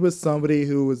that he was somebody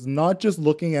who was not just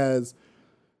looking as,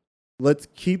 let's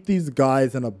keep these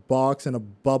guys in a box, in a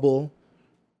bubble,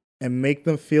 and make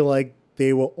them feel like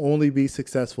they will only be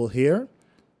successful here.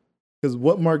 Because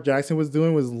what Mark Jackson was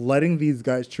doing was letting these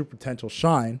guys' true potential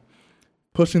shine,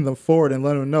 pushing them forward and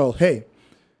letting them know, hey,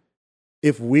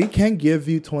 if we can give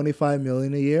you $25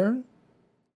 million a year,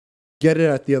 get it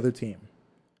at the other team,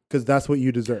 because that's what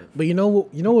you deserve. But you know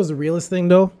what was the realest thing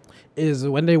though, is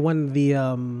when they won the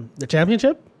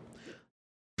championship,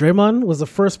 Draymond was the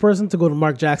first person to go to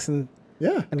Mark Jackson,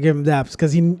 and give him daps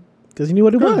because he knew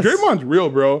what it was. Draymond's real,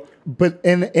 bro. But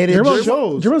and it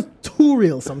shows. Draymond's too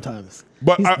real sometimes.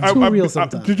 But He's too real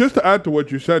sometimes. Just to add to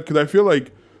what you said, because I feel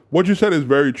like what you said is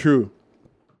very true.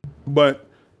 But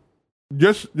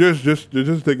just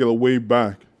take it way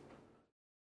back.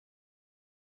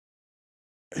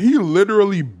 He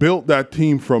literally built that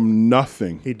team from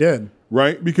nothing. He did.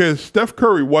 Right? Because Steph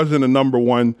Curry wasn't a number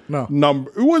one. No.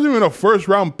 It wasn't even a first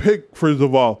round pick, first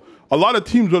of all. A lot of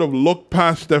teams would have looked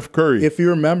past Steph Curry. If you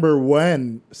remember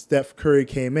when Steph Curry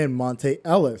came in, Monte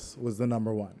Ellis was the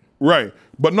number one. Right.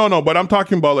 But but I'm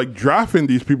talking about like drafting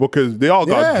these people because they all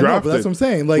got drafted. No, but that's what I'm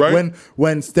saying. Like right?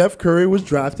 when Steph Curry was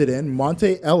drafted in,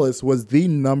 Monte Ellis was the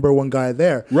number one guy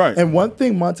there. Right. And one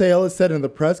thing Monte Ellis said in the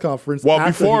press conference. Well,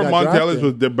 after before he got Monte drafted, Ellis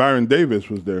was there, Baron Davis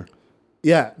was there.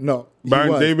 Yeah, no.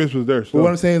 Baron Davis was there. So. But what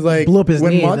I'm saying is like Blew up his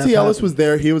when knee, Monte that's Ellis happened. was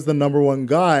there, he was the number one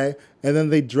guy, and then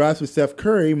they drafted Steph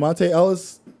Curry. Monte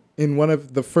Ellis, in one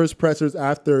of the first pressers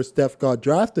after Steph got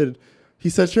drafted, he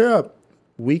said, "Shut up,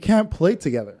 we can't play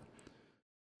together."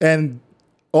 And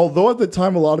although at the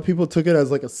time a lot of people took it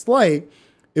as like a slight,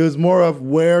 it was more of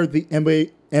where the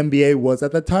NBA was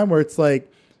at that time, where it's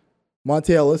like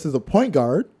Monte Ellis is a point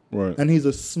guard, right, and he's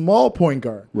a small point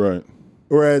guard, right.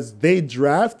 Whereas they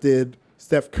drafted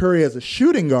Steph Curry as a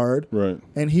shooting guard, right,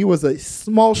 and he was a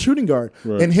small shooting guard.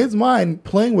 Right. In his mind,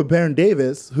 playing with Baron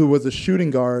Davis, who was a shooting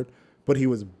guard, but he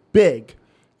was big.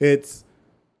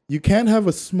 You can't have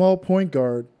a small point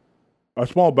guard A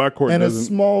small backcourt and a doesn't.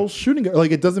 small shooting guard.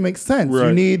 Like, it doesn't make sense. You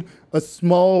Right. need a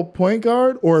small point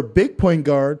guard or a big point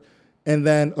guard, and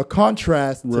then a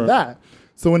contrast to Right. that.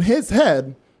 So in his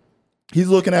head, he's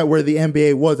looking at where the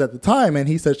NBA was at the time, and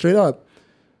he said straight up,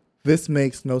 this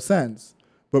makes no sense.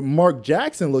 But Mark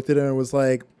Jackson looked at it and was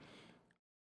like,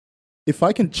 if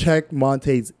I can check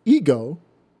Monte's ego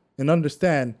and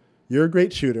understand you're a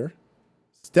great shooter,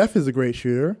 Steph is a great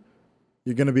shooter,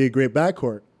 you're going to be a great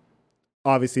backcourt.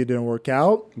 Obviously, it didn't work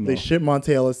out. No. They shipped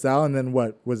Monte Ellis out, and then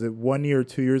what? Was it 1 year or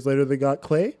 2 years later they got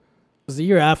Klay? It was the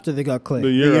year after they got Klay. The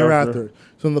The year, year after. after.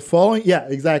 So in the following, yeah,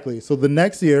 exactly. So the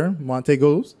next year, Monte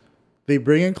goes, they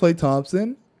bring in Klay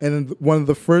Thompson, and then one of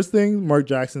the first things Mark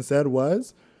Jackson said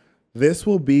was, this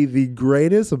will be the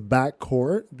greatest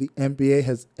backcourt the NBA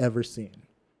has ever seen.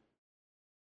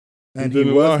 And he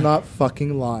didn't was lie. not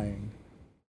fucking lying.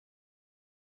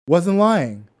 Wasn't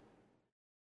lying.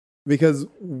 Because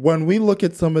when we look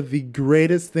at some of the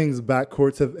greatest things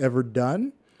backcourts have ever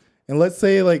done, and let's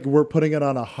say like we're putting it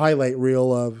on a highlight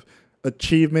reel of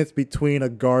achievements between a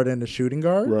guard and a shooting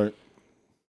guard, Right.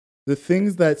 the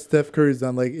things that Steph Curry's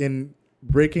done, like in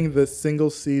breaking the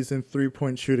single season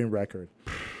 3-point shooting record,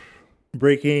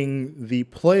 breaking the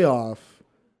playoff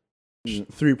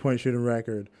 3-point shooting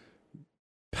record,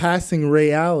 passing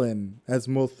Ray Allen as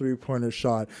most 3-pointers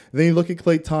shot. Then you look at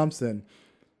Klay Thompson.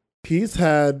 He's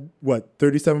had,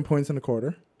 37 points in a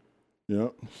quarter? Yeah,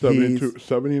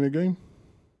 70 in a game.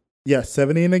 Yeah,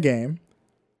 70 in a game.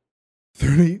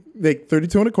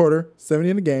 32 and a quarter, 70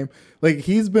 in a game. Like,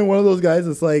 he's been one of those guys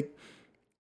that's like,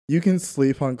 you can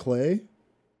sleep on Clay.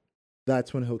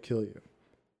 That's when he'll kill you.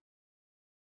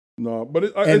 No, but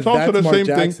it's also the same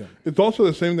thing. It's also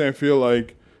the same thing I feel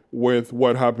like with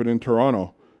what happened in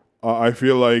Toronto. I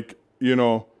feel like,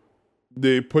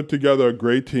 they put together a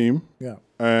great team. Yeah.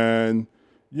 And,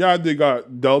 they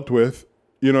got dealt with,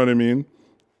 you know what I mean,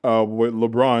 with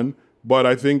LeBron. But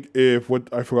I think I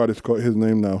forgot his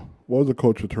name now. What was the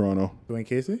coach of Toronto? Dwayne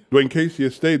Casey? Dwayne Casey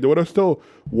had stayed. They would have still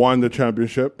won the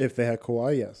championship. If they had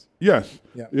Kawhi, yes. Yes.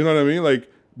 Yeah. You know what I mean? Like,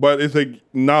 but it's like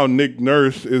now Nick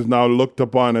Nurse is now looked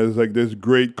upon as like this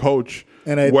great coach.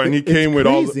 And when he came with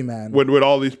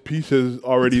all these pieces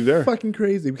already there. Fucking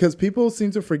crazy, because people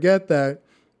seem to forget that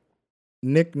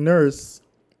Nick Nurse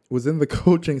was in the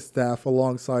coaching staff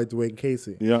alongside Dwayne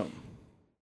Casey. Yeah.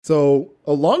 So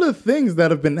a lot of things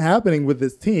that have been happening with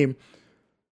this team,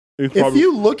 if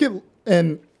you look at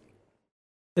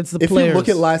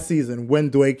last season when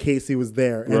Dwayne Casey was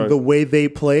there and the way they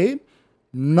played,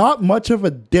 not much of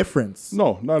a difference.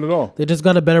 No, not at all. They just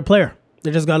got a better player.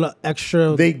 They just got an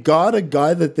extra. They got a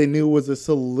guy that they knew was a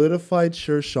solidified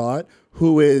sure shot,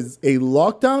 who is a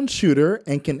lockdown shooter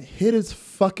and can hit his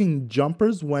fucking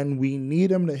jumpers when we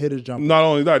need him to hit his jumpers. Not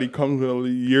only that, he comes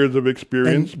with years of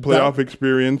experience, playoff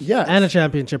experience. Yes. And a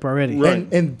championship already.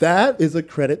 Right. And that is a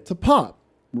credit to Pop.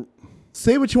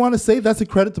 Say what you want to say, that's a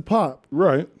credit to Pop.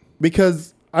 Right.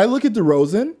 Because I look at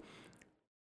DeRozan,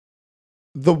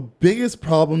 the biggest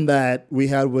problem that we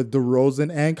had with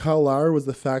DeRozan and Kyle Lowry was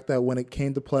the fact that when it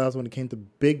came to playoffs, when it came to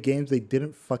big games, they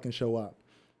didn't fucking show up.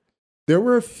 There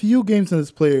were a few games in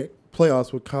this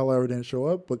playoffs where Kyle Lowry didn't show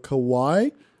up, but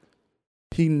Kawhi,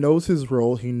 he knows his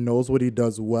role. He knows what he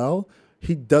does well.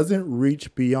 He doesn't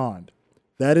reach beyond.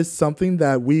 That is something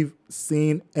that we've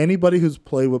seen anybody who's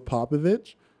played with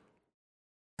Popovich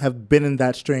have been in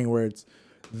that string where it's,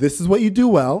 this is what you do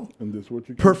well. And this is what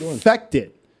you keep perfect doing.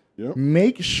 It. Yep.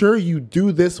 Make sure you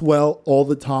do this well all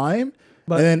the time.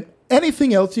 And then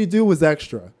anything else you do is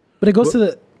extra. But it goes to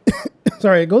the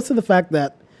it goes to the fact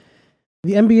that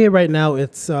the NBA right now,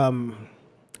 it's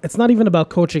not even about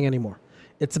coaching anymore.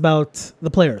 It's about the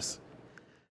players.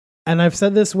 And I've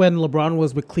said this when LeBron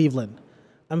was with Cleveland.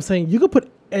 I'm saying you could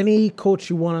put any coach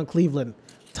you want on Cleveland,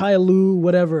 Ty Lue,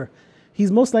 whatever.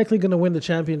 He's most likely going to win the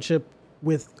championship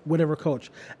with whatever coach.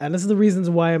 And this is the reasons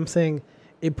why I'm saying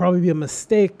it'd probably be a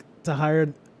mistake to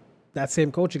hire that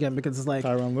same coach again, because it's like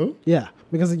Tyronn Lue? Yeah,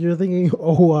 because you're thinking,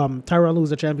 Tyronn Lue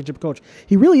is a championship coach.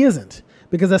 He really isn't,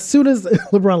 because as soon as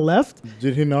LeBron left,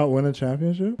 did he not win a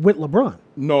championship with LeBron?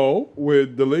 No,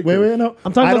 with the Lakers. Wait, no.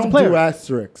 I'm talking about the player. I don't do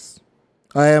asterisks.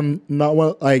 I am not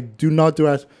well. I do not do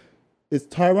asterisks. Is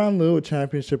Tyronn Lue a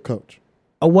championship coach?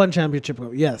 A one championship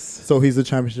coach, yes. So he's a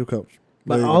championship coach.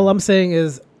 But all I'm saying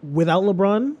is, without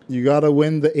LeBron, you got to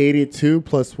win the 82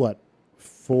 plus what?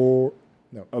 4.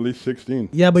 No, at least 16.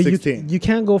 Yeah, but 16. you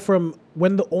can't go from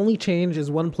when the only change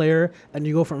is one player and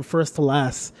you go from first to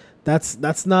last. That's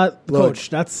not the coach.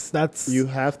 That's you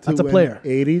have to that's win a player.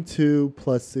 82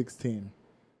 plus 16.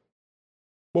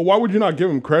 But why would you not give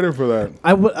him credit for that?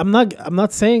 I'm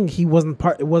not saying he wasn't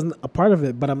part. It wasn't a part of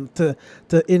it, but I'm to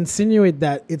insinuate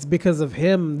that it's because of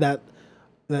him that.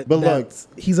 But look,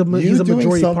 he's a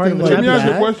majority part of the championship. Let me ask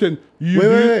you a question.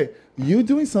 Wait. You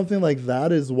doing something like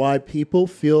that is why people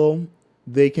feel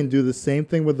they can do the same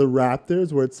thing with the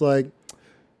Raptors, where it's like,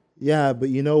 yeah, but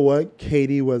you know what?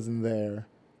 KD wasn't there.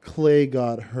 Clay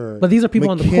got hurt. But these are people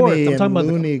on the court. I'm talking about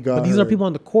Looney got these hurt. are people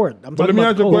on the court. I'm talking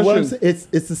about the question. It's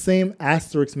the same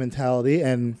asterisk mentality,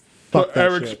 and fuck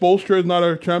that Eric shit. Spoelstra is not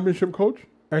a championship coach?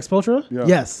 Eric Spoelstra? Yeah.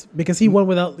 Yes, because he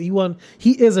won.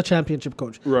 He is a championship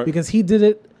coach. Right. Because he did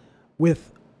it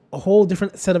with a whole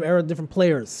different set of different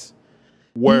players.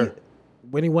 Where?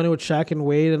 When he won it with Shaq and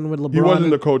Wade and with LeBron. He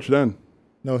wasn't the coach then.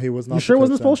 No, he was not. You sure it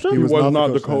wasn't Spoelstra? He was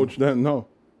not the coach then. No.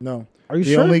 Are you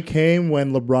sure? He only came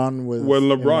when LeBron was. When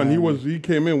LeBron, he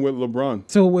came in with LeBron.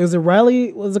 So was it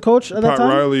Riley was the coach at that time?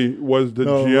 Pat Riley was the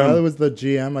GM. Riley was the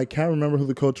GM. I can't remember who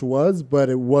the coach was, but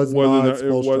it was not Spoelstra.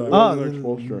 It wasn't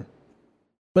Spoelstra.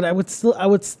 But I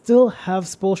would still have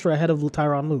Spoelstra ahead of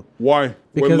Tyronn Lue. Why?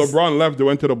 When LeBron left, they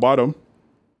went to the bottom.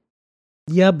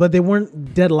 Yeah, but they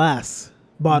weren't dead last.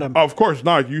 Bottom. Of course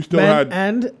not. You still had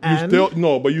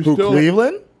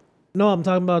Cleveland? No, I'm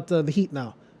talking about the Heat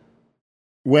now.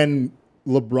 When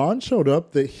LeBron showed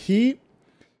up, the Heat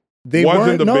they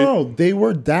were down. They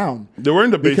were in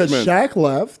the basement because Shaq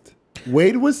left.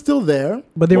 Wade was still there,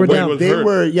 but they were down.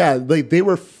 They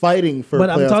were fighting for. But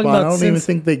playoffs, I'm talking about. I don't even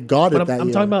think they got it that year.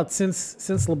 I'm talking about since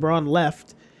LeBron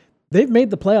left, They've made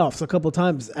the playoffs a couple of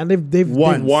times, and they've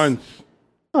Once.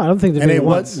 Oh, I don't think they've And made it it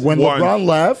once. was when LeBron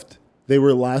left, they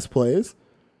were last place.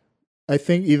 I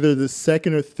think either the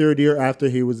second or third year after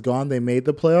he was gone, they made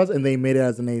the playoffs, and they made it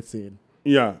as an 8th seed.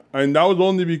 Yeah, and that was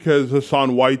only because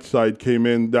Hassan Whiteside came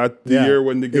in the year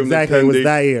when they gave him the 10-day, it was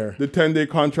that year. The 10-day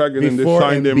contract, and Before then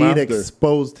they signed him Embiid after.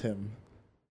 exposed him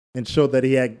and showed that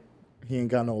he ain't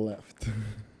got no left.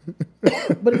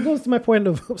 But it goes to my point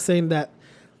of saying that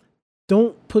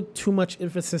don't put too much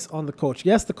emphasis on the coach.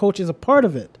 Yes, the coach is a part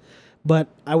of it, but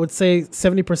I would say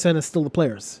 70% is still the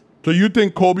players. So you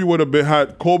think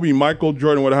Michael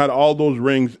Jordan would have had all those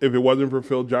rings if it wasn't for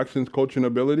Phil Jackson's coaching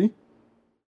ability?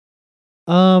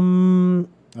 I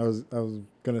was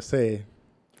gonna say,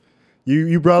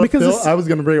 you brought up Phil. I was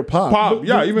gonna bring up Pop.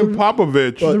 Even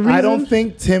Popovich. But I don't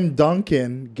think Tim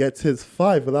Duncan gets his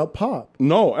 5 without Pop.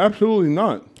 No, absolutely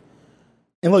not.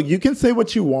 And look, you can say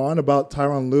what you want about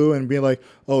Tyronn Lue and being like,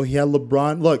 oh, he had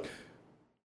LeBron. Look,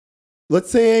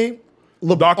 let's say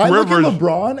Doc I Rivers. look at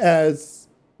LeBron as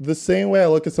the same way I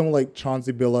look at someone like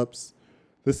Chauncey Billups,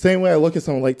 the same way I look at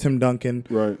someone like Tim Duncan,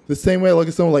 Right. the same way I look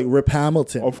at someone like Rip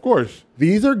Hamilton. Of course.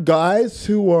 These are guys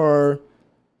who are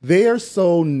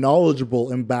so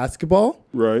knowledgeable in basketball,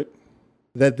 Right.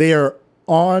 that they are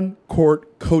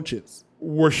on-court coaches.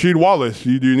 Rasheed Wallace.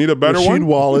 Do you need a better one? Rasheed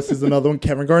Wallace is another one.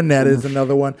 Kevin Garnett is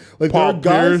another one. Like Paul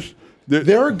Pierce.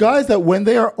 there are guys that when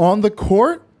they are on the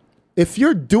court, if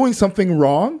you're doing something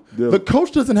wrong, the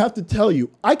coach doesn't have to tell you.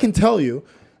 I can tell you,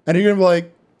 and you're gonna be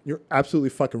like, "You're absolutely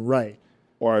fucking right."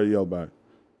 Or I yell back.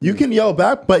 You can yell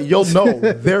back, but you'll know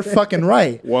they're fucking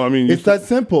right. Well, I mean, it's that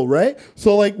simple, right?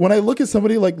 So, like, when I look at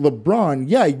somebody like LeBron,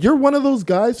 yeah, you're one of those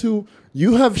guys who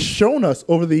you have shown us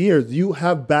over the years you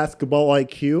have basketball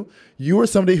IQ. You are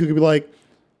somebody who could be like,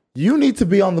 you need to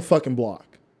be on the fucking block.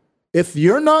 If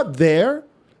you're not there,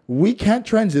 we can't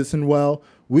transition well.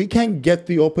 We can't get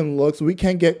the open looks. We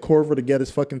can't get Korver to get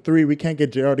his fucking 3. We can't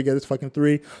get JR to get his fucking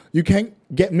 3. You can't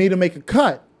get me to make a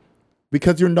cut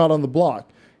because you're not on the block.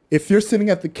 If you're sitting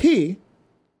at the key,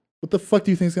 what the fuck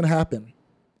do you think is going to happen?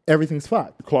 Everything's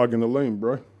fucked. Clogging the lane,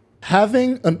 bro.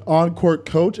 Having an on-court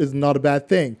coach is not a bad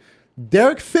thing.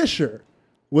 Derek Fisher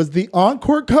was the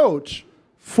on-court coach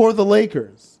for the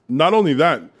Lakers. Not only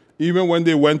that, even when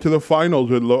they went to the finals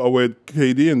with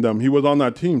KD and them, he was on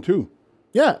that team too.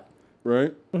 Yeah.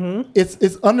 Right? Mm-hmm.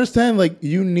 It's understand, like,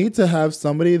 you need to have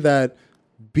somebody that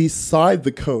beside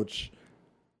the coach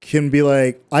can be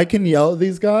like, I can yell at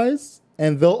these guys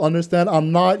and they'll understand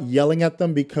I'm not yelling at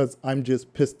them because I'm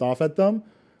just pissed off at them.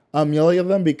 I'm yelling at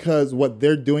them because what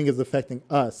they're doing is affecting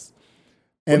us.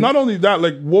 And not only that,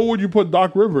 like, what would you put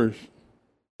Doc Rivers?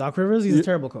 Doc Rivers, he's a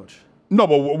terrible coach. No,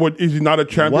 but is he not a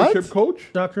championship coach?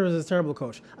 Doc Rivers is a terrible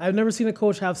coach. I've never seen a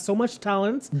coach have so much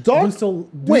talent, Doc, do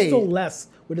so less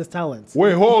with his talents.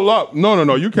 Wait, hold up.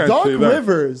 No, you can't say that. Doc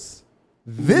Rivers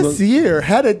this year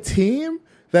had a team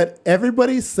that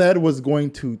everybody said was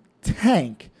going to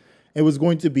tank. It was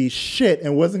going to be shit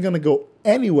and wasn't going to go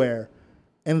anywhere.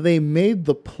 And they made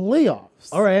the playoffs.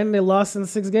 All right, and they lost in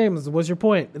 6 games. What's your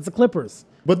point? It's the Clippers.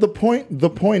 But the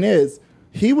point is,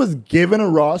 he was given a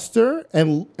roster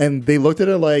and they looked at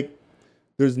it like,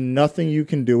 there's nothing you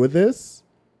can do with this.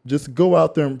 Just go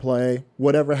out there and play.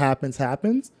 Whatever happens,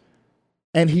 happens.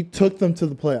 And he took them to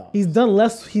the playoffs. He's done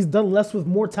less with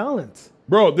more talent.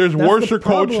 Bro, there's worse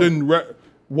coach than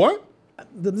what?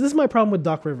 This is my problem with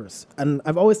Doc Rivers. And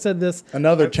I've always said this.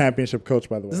 Another championship coach,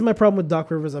 by the way. This is my problem with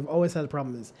Doc Rivers. I've always had a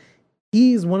problem with this.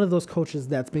 He's one of those coaches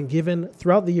that's been given,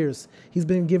 throughout the years, he's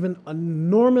been given an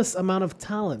enormous amount of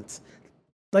talent.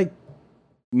 Like,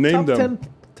 name top them. 10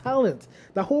 talent.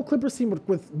 The whole Clippers team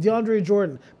with DeAndre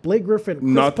Jordan, Blake Griffin, Chris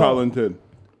not Paul. talented.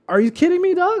 Are you kidding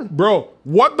me, dog? Bro,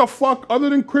 what the fuck other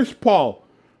than Chris Paul?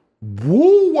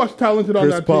 Who was talented on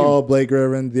that Chris Paul, team? Blake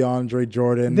Griffin, DeAndre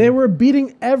Jordan. They were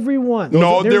beating everyone.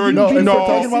 No, they were If no. we're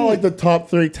talking about like the top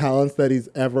 3 talents that he's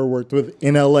ever worked with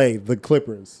in LA, the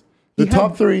Clippers. The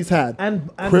top 3 he's had. And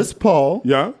Chris Paul,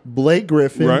 Yeah. Blake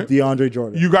Griffin, Right. DeAndre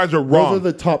Jordan. You guys are wrong. Those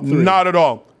are the top 3. Not at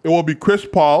all. It will be Chris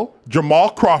Paul, Jamal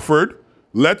Crawford.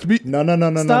 Let's be No.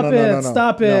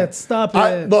 Stop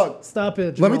it. Look, Stop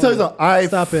it. let me tell you something. I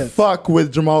fuck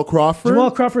with Jamal Crawford.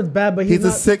 Jamal Crawford's bad, but he's a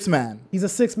not, 6-man. He's a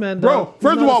 6-man. Bro, dog. He's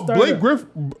first of not a all, starter. Blake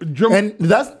Griffin.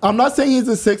 And I'm not saying he's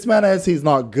a 6-man as he's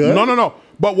not good. No.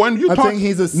 But when you I'm talk, saying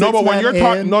he's a no, but when six-man you're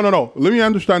talking, in- no. Let me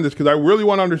understand this because I really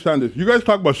want to understand this. You guys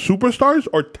talk about superstars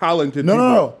or talented? people?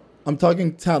 No. I'm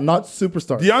talking talent, not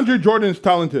superstars. DeAndre Jordan is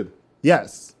talented.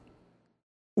 Yes.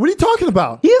 What are you talking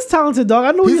about? He is talented, dog.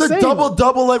 I know what He's you're a saying.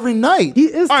 double-double every night. He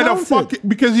is I know, talented. fuck it,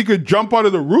 because he could jump out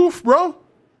of the roof, bro.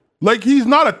 Like, he's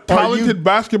not a talented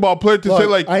basketball player to say,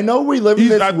 like, I know we live in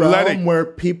he's this athletic. realm where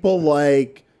people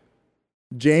like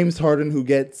James Harden, who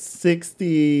gets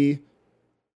 60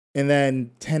 and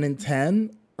then 10 and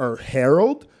 10, are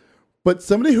heralded. But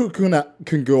somebody who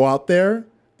can go out there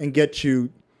and get you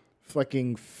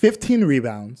fucking 15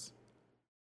 rebounds,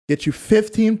 get you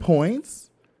 15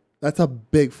 points, that's a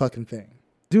big fucking thing.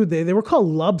 Dude, they were called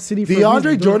Lob City for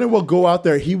DeAndre Jordan will go out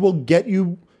there. He will get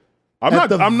you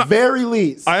very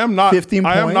least. I am not 15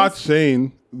 points. I am not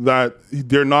saying that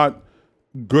they're not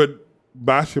good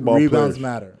basketball Rebounds players.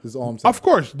 matter. Is all I'm saying. Of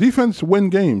course, defense win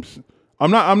games.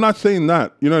 I'm not saying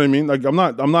that. You know what I mean? Like, I'm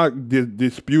not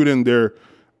disputing their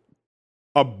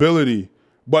ability,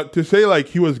 but to say like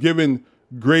he was given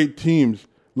great teams,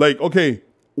 like, okay,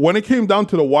 when it came down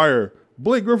to the wire,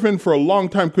 Blake Griffin for a long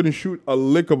time couldn't shoot a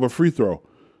lick of a free throw.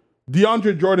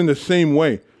 DeAndre Jordan the same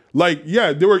way. Like,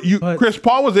 yeah, Chris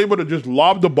Paul was able to just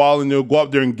lob the ball and they'll go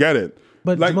up there and get it.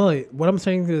 But like, Jamali, what I'm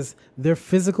saying is their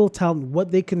physical talent,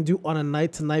 what they can do on a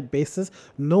night-to-night basis,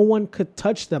 no one could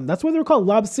touch them. That's why they're called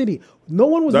Lob City. No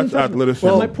one was. That's athleticism.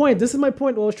 Well, my point. This is my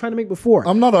point. What I was trying to make before.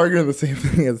 I'm not arguing the same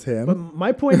thing as him. But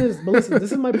my point is, but listen,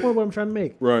 this is my point. What I'm trying to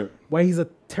make. Right. Why he's a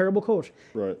terrible coach.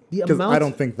 Right. Because I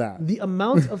don't think that the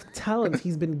amount of talent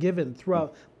he's been given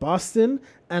throughout Boston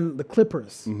and the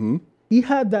Clippers. Mm-hmm. He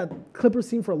had that Clippers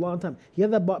team for a long time. He had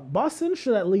that. Boston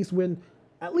should at least win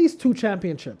at least 2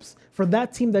 championships. For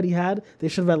that team that he had, they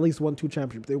should have at least won 2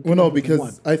 championships. Well, no,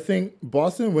 because I think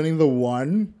Boston winning the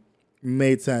one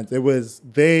made sense. It was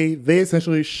they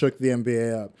essentially shook the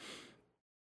NBA up.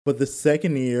 But the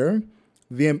second year,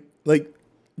 the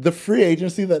free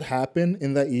agency that happened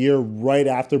in that year right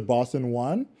after Boston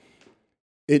won,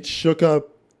 it shook up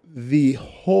the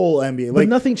whole NBA. But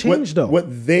nothing changed though.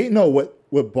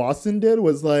 What Boston did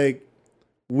was like,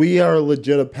 we are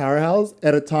legit a powerhouse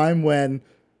at a time when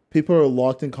people are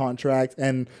locked in contracts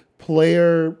and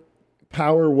player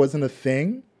power wasn't a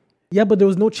thing. Yeah, but there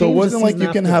was no change. So it wasn't like you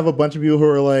can have a bunch of people who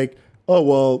are like, oh,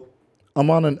 well, I'm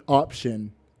on an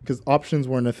option, because options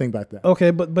weren't a thing back then.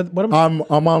 Okay, but what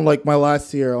I'm on like my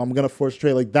last year. I'm going to force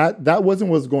trade. Like that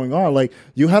wasn't what's going on. Like,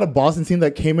 you had a Boston team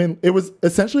that came in. It was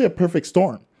essentially a perfect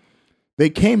storm. They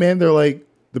came in. They're like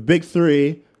the big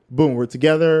three. Boom, we're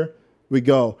together. We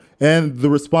go. And the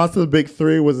response to the big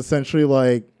three was essentially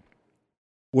like,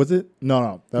 was it?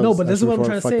 No. No, but this is what I'm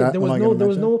trying to say.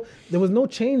 There was no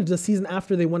change the season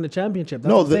after they won the championship.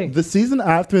 That's the season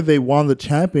after they won the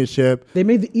championship, they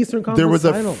made the Eastern Conference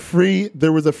final.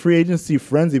 There was a free agency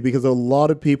frenzy because a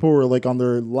lot of people were like on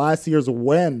their last years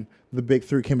when the big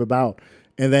three came about,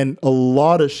 and then a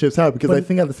lot of shifts happened because I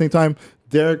think at the same time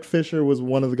Derek Fisher was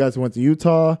one of the guys who went to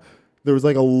Utah. There was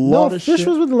like a lot of Fish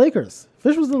was with the Lakers.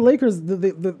 Fish was the Lakers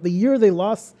the year they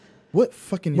lost. What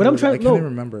fucking year? I can't even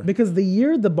remember. Because the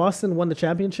year the Boston won the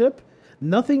championship,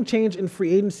 nothing changed in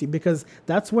free agency because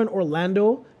that's when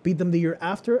Orlando beat them the year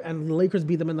after and the Lakers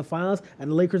beat them in the finals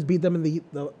and the Lakers beat them in the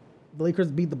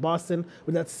Lakers beat the Boston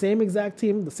with that same exact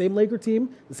team, the same Laker team,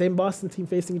 the same Boston team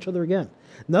facing each other again.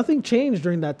 Nothing changed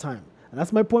during that time. And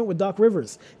that's my point with Doc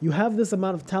Rivers. You have this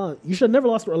amount of talent. You should have never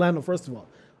lost to Orlando, first of all.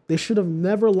 They should have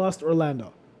never lost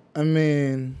Orlando. I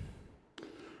mean,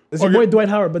 it's your boy Dwight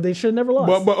Howard, but they should have never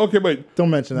lost. But don't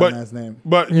mention that man's name.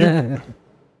 But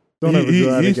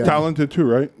he's talented too,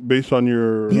 right? Based on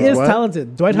your, he is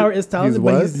talented. Dwight Howard is talented,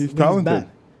 but he's talented. Bad.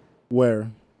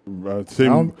 Where? I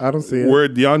don't see it. Where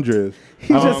DeAndre is.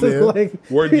 He just is like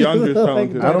where DeAndre is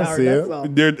talented. I don't see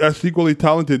it. They're as equally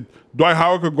talented. Dwight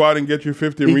Howard could go out and get you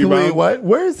 50 rebounds. What?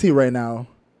 Where is he right now?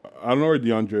 I don't know where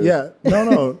DeAndre is. Yeah.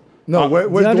 No. Where's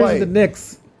DeAndre's Dwight? The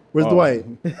Knicks. Where's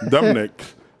Dwight? Them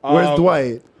Knicks. Where's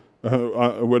Dwight?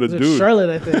 With a dude. Charlotte,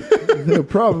 I think.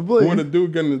 Probably. With a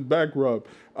dude getting his back rubbed.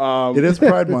 It is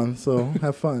Pride Month, so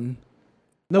have fun.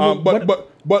 No, but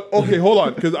okay, hold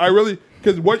on,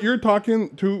 because what you're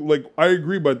talking to, like, I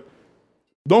agree, but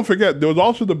don't forget there was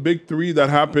also the big three that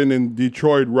happened in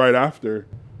Detroit right after,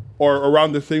 or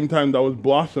around the same time that was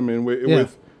blossoming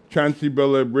with Chancey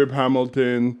Billups, Rip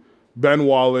Hamilton, Ben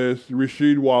Wallace,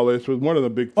 Rasheed Wallace was one of the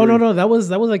big three. Oh no, that was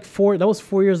like 4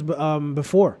 years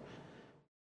before.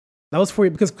 That was 4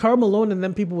 years because Karl Malone and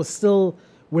them people was still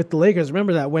with the Lakers.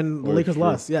 Remember that when the Lakers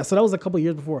lost? Yeah, so that was a couple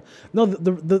years before. No,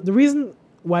 the reason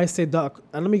why I say Doc,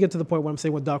 and let me get to the point where I'm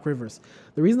saying with Doc Rivers.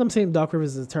 The reason I'm saying Doc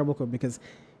Rivers is a terrible coach because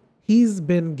he's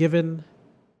been given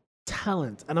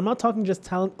talent, and I'm not talking just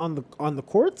talent on the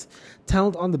court,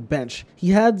 talent on the bench. He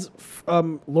had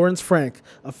Lawrence Frank,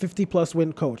 a 50+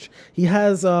 win coach. He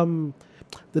has the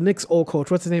Knicks old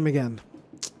coach. What's his name again?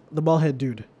 The ballhead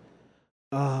dude.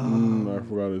 I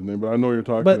forgot his name, but I know what you're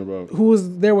talking about. Who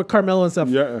was there with Carmelo and stuff?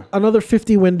 Yeah. Another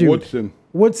 50-win dude.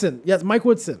 Woodson. Yes, Mike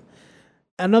Woodson.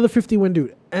 another 50-win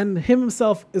dude, and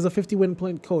himself is a 50-win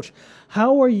point coach.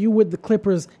 How are you with the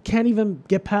Clippers? Can't even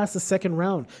get past the second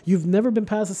round. You've never been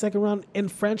past the second round in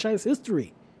franchise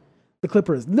history. The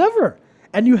Clippers, never.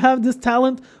 And you have this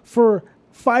talent for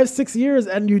 5-6 years,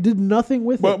 and you did nothing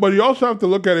with it. But you also have to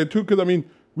look at it too, because I mean,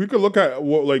 we could look at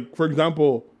like, for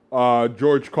example,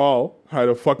 George Karl had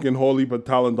a fucking whole heap of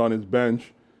talent on his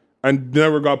bench, and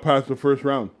never got past the first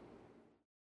round.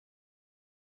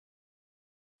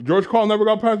 George Karl never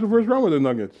got past the first round with the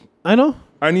Nuggets. I know.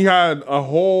 And he had a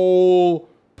whole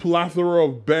plethora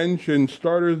of bench and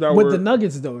starters that with were... the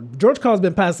Nuggets, though. George Karl's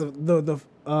been past with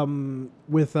other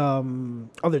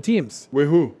teams. With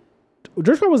who?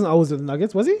 George Karl wasn't always with the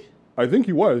Nuggets, was he? I think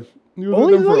he was. He was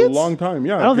Only with them for a Nuggets? long time,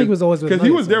 yeah. I don't think he was always with the Because he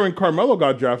Nuggets, was there when Carmelo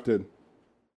got drafted.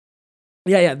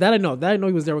 Yeah, that I know. That I know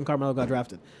he was there when Carmelo got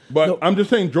drafted. But No. I'm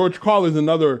just saying George Karl is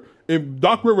another... If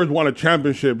Doc Rivers won a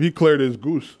championship, he cleared his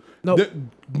goose. No. But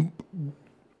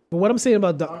what I'm saying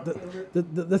about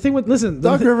the thing with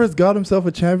Doc Rivers got himself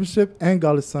a championship and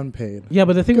got his son paid. Yeah,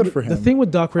 but the thing Good for the him. thing with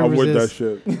Doc I'm Rivers with that is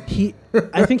shit.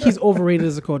 I think he's overrated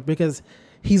as a coach because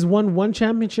he's won one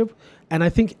championship, and I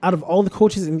think out of all the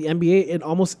coaches in the NBA in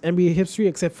almost NBA history,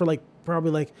 except for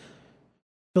probably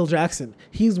Phil Jackson,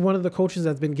 he's one of the coaches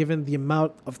that's been given the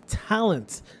amount of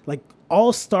talent, like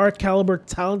all-star caliber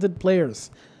talented players.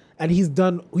 And he's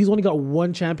only got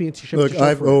one championship. Look,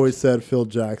 I've always said Phil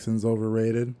Jackson's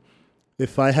overrated.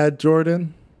 If I had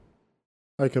Jordan,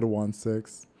 I could have won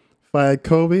 6. If I had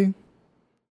Kobe,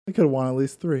 I could have won at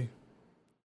least 3.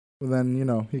 But then,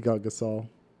 he got Gasol.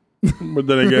 But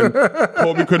then again,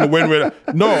 Kobe couldn't win without...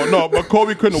 No, but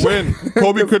Kobe couldn't win.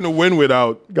 Kobe couldn't win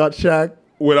without... Got Shaq.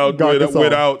 Without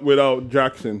Gasol.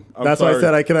 Jackson. That's why I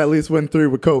said I could at least win 3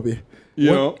 with Kobe.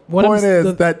 Point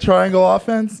is that triangle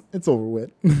offense, it's over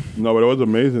with. No, but it was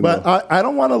amazing. But I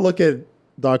don't want to look at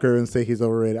Doc Rivers and say he's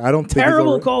overrated. I don't think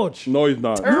terrible he's coach. No, he's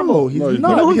not. Terrible. He's No, he's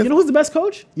not. You know who's the best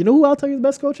coach? You know who I'll tell you the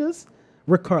best coach is?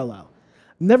 Rick Carlisle.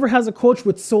 Never has a coach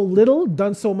with so little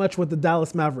done so much with the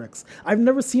Dallas Mavericks. I've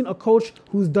never seen a coach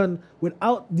who's done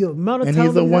without the amount of And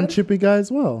talent. he's a he one had. chippy guy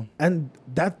as well. And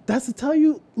that's to tell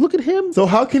you, look at him. So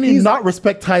how can he not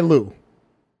respect Ty Lue?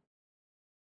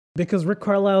 Because Rick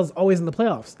Carlisle's always in the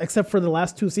playoffs, except for the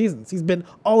last 2 seasons. He's been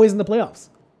always in the playoffs.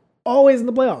 Always in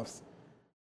the playoffs.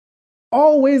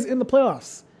 Always in the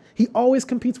playoffs. He always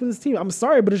competes with his team. I'm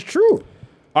sorry, but it's true.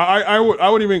 I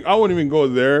wouldn't even go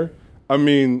there. I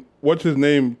mean, what's his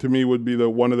name to me would be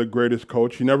one of the greatest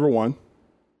coach. He never won.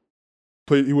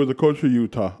 He was a coach for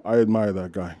Utah. I admire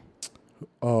that guy.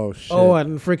 Oh shit. Oh,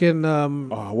 and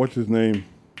freaking what's his name?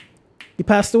 he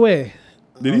passed away.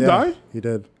 Did he die? He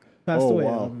did. Passed away.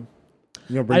 Wow.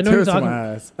 Bring I know tears you're to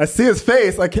my eyes. I see his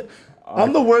face.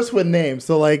 I'm the worst with names,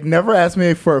 so never ask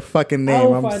me for a fucking name. I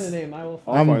will find the name. I'll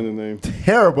find the name.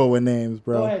 Terrible with names,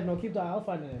 bro. Go ahead. No, keep that. I'll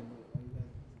find the name.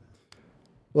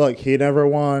 Look, he never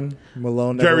won.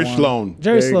 Malone never Jerry won. Sloan.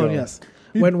 Jerry There you Sloan, go. yes.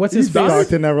 What's his died? face?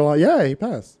 Stockton never won. Yeah, he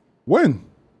passed. When?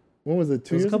 What was it?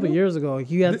 2 It was years a couple ago? years ago.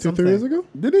 He had 2-3 years ago?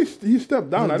 Did he step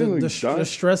down? I didn't know he the died.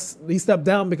 stress. He stepped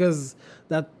down because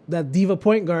that diva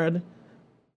point guard.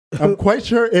 I'm quite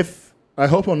sure I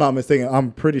hope I'm not mistaken.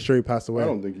 I'm pretty sure he passed away. I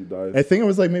don't think he died. I think it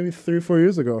was maybe 3 or 4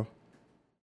 years ago.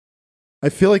 I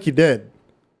feel like he did.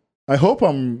 I hope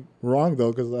I'm wrong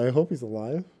though, because I hope he's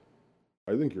alive.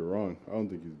 I think you're wrong. I don't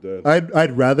think he's dead.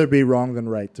 I'd rather be wrong than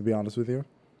right, to be honest with you.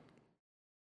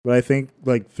 But I think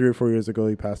 3 or 4 years ago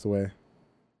he passed away.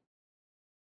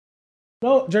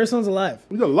 No, Jerry Sloan's alive.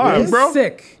 He's alive, He's bro.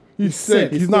 sick. He's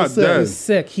sick. He's still not sick. dead. He's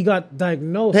sick. He got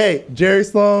diagnosed. Hey, Jerry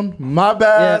Sloan, my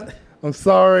bad. Yeah. I'm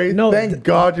sorry. No, Thank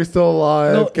God you're still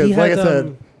alive. No, Because he like had, I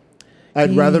said,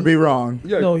 I'd rather be wrong.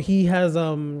 Yeah. No, he has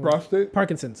Prostate?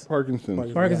 Parkinson's.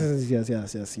 Parkinson's. Parkinson's.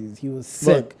 Yes. He was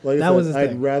sick. Look, like that I said, was his I'd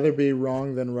thing. rather be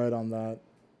wrong than right on that.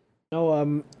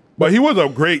 No, But he was a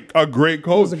great he coach.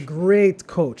 was a great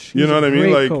coach. He You was know a what I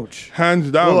mean? great Like coach. hands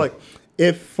down. Well,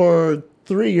 if for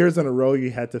 3 years in a row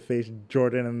you had to face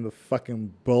Jordan and the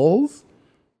fucking Bulls,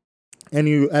 and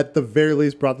you at the very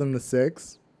least brought them to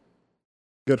 6,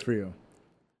 good for you.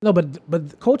 No,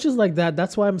 but coaches like that,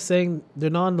 that's why I'm saying they're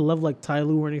not on the level like Ty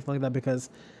Lue or anything like that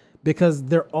because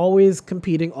they're always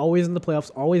competing, always in the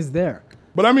playoffs, always there.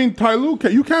 But I mean, Ty Lue,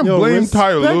 you can't blame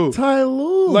Ty Lue. Respect Ty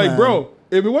Lue, man. Bro,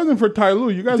 if it wasn't for Ty Lue,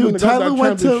 you guys Dude, wouldn't have Ty got Lue that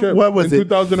went to, championship what was in it,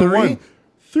 2001.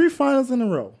 3 finals in a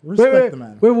row. Respect the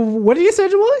man. Wait, what did you say,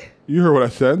 Jamali? You heard what I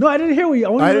said? No, I didn't hear what you. I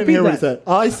want you I to didn't repeat hear what that. he said.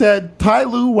 I said Ty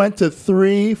Lue went to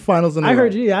 3 finals in a row. I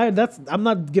heard you. Yeah, I'm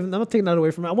not taking that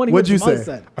away from it. I want to hear What'd you what Jamali say?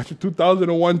 said. I said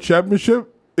 2001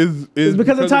 championship is It's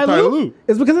because of Ty Lue?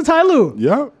 It's because of Ty Lue.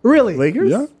 Yeah. Really? Lakers?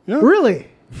 Yeah. Yeah. Really?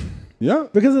 Yeah.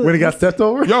 Because of, When he got stepped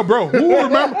over? Yo, bro, who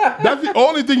remember? That's the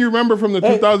only thing you remember from the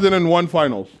 2001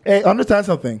 finals. Hey, understand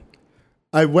something.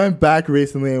 I went back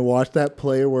recently and watched that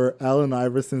play where Allen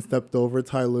Iverson stepped over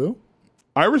Ty Lue.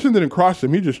 Iverson didn't cross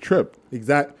him. He just tripped.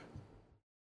 Exact.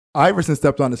 Iverson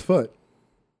stepped on his foot.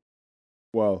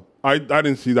 Well, I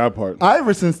didn't see that part.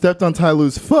 Iverson stepped on Ty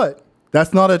Lue's foot.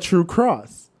 That's not a true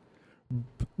cross.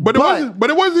 But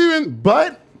it wasn't even.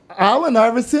 But Allen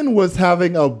Iverson was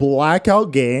having a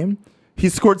blackout game. He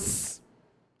scored,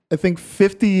 I think,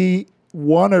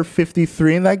 51 or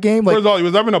 53 in that game. First of all, he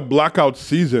was having a blackout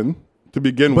season to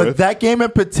begin with. But that game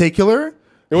in particular,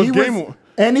 it was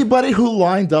anybody who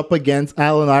lined up against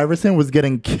Allen Iverson was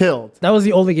getting killed. That was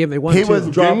the only game they won. He was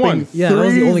dropping Yeah, that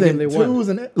was the only game they won.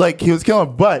 And, like, he was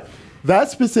killing. But that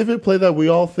specific play that we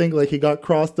all think like he got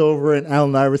crossed over and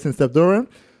Allen Iverson stepped over him,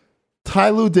 Ty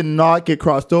Lue did not get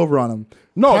crossed over on him.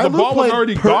 No, Ty the Lue ball was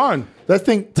already gone. That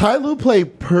thing, Ty Lue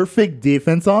played perfect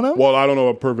defense on him. Well, I don't know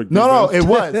what perfect defense. No, it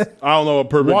was. I don't know what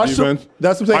perfect defense.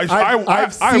 That's what I'm saying.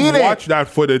 I've seen it. I watched that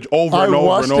footage over and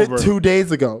over and over. I watched it 2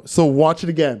 days ago, so watch it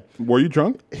again. Were you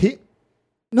drunk?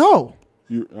 No.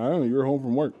 I don't know. You were home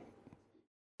from work.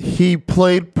 He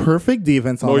played perfect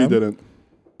defense on him. No, he didn't.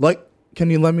 Like, can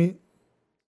you let me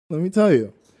tell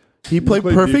you? He played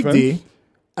perfect defense? D.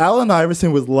 Allen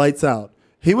Iverson was lights out.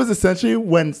 He was essentially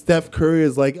when Steph Curry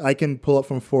is like, I can pull up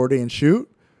from 40 and shoot.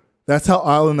 That's how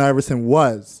Allen Iverson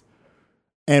was.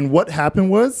 And what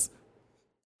happened was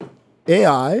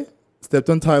AI stepped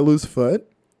on Ty Lue's foot.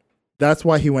 That's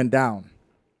why he went down.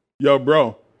 Yo,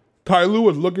 bro. Ty Lue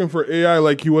was looking for AI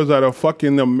like he was at a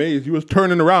fucking maze. He was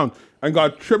turning around and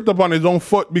got tripped up on his own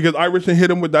foot because Iverson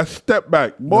hit him with that step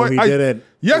back. Boy, no, he didn't.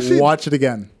 Yes, Watch it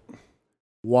again.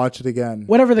 Watch it again.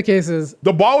 Whatever the case is.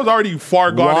 The ball was already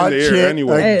far gone in the air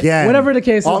anyway. Again. Hey, whatever the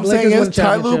case is. All I'm saying is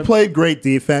Ty Lue played great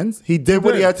defense. He did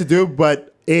what he had to do,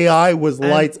 but AI was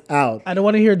lights out. I don't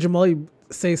want to hear Jamal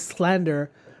say slander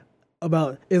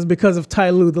about is because of Ty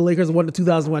Lue the Lakers won the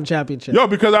 2001 championship. Yo,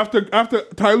 because after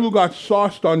Ty Lue got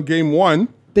sauced on game 1,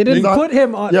 they didn't put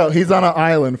him on. Yo, he's on an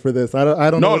island for this. I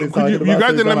don't know what he's talking about. You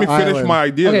guys didn't let me finish my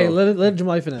idea. Okay, let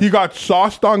Jamal finish. He got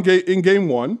sauced on in game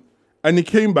 1, and he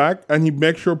came back and he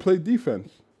made sure played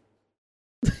defense.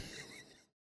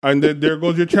 And then there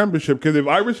goes your championship. Because if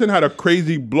Iverson had a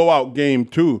crazy blowout game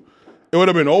too, it would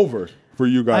have been over for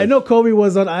you guys. I know Kobe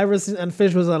was on Iverson and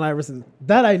Fish was on Iverson.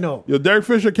 That I know. Yo, Derek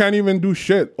Fisher can't even do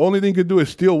shit. Only thing he could do is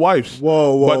steal wives.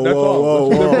 Whoa.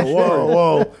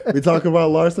 We talk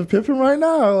about Larson Pippen right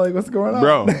now. Like, what's going on?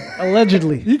 Bro.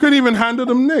 Allegedly. He couldn't even handle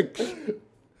them Knicks.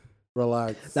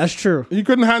 Relax. That's true. He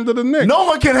couldn't handle the Knicks. No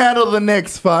one can handle the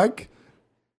Knicks, fuck.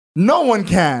 No one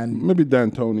can. Maybe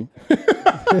D'Antoni.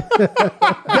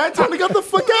 D'Antoni got the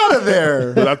fuck out of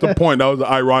there. But that's the point. That was an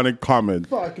ironic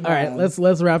comment. All right, let's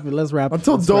wrap it.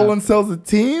 Until Dolan sells the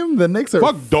team, the Knicks are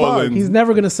fuck Dolan. He's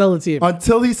never gonna sell the team.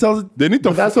 Until he sells it. They need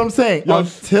to. That's what I'm saying. Yo,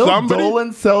 until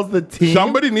Dolan sells the team,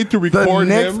 somebody need to record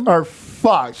the Knicks him. Are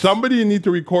fucked. Somebody need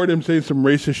to record him saying some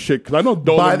racist shit because I know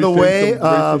Dolan. By the way,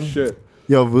 some racist shit.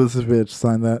 Yo, Vucevic,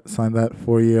 sign that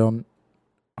 4-year on.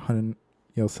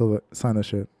 Yo, sign that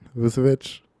shit.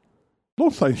 Vucevic.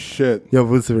 Don't sign shit. Yo,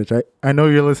 Vucevic, I know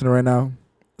you're listening right now.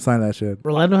 Sign that shit.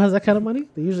 Orlando has that kind of money?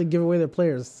 They usually give away their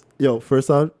players. Yo, first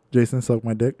off, Jason, suck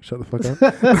my dick. Shut the fuck up.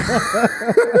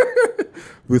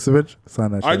 Vucevic,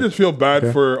 sign that shit. I just feel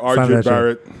bad for RJ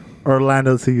Barrett. Shit.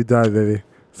 Orlando till you die, baby.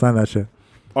 Sign that shit.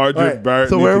 RJ Barrett.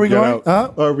 So where are we going?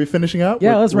 Are we finishing up?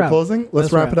 Yeah, let's wrap. Closing?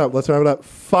 Let's wrap it up.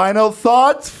 Final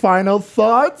thoughts?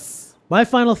 My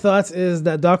final thoughts is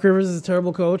that Doc Rivers is a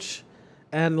terrible coach.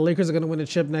 And the Lakers are going to win a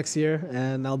chip next year,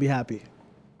 and I'll be happy.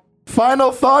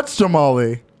 Final thoughts,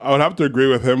 Jamali. I would have to agree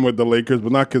with him with the Lakers,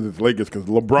 but not because it's Lakers, because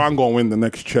LeBron going to win the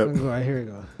next chip. All right, here we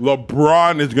go.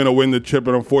 LeBron is going to win the chip,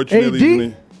 and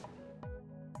unfortunately,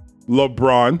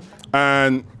 LeBron.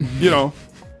 And,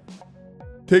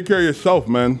 take care of yourself,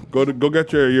 man. Go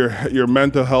get your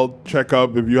mental health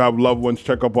checkup. If you have loved ones,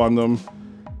 check up on them.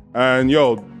 And,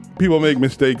 people make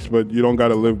mistakes, but you don't got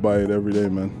to live by it every day,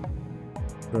 man.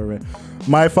 Right.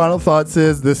 My final thoughts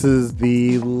is this is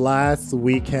the last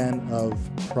weekend of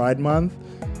Pride Month.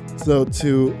 So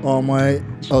to all my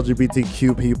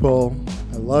LGBTQ people,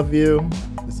 I love you.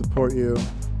 I support you.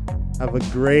 Have a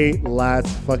great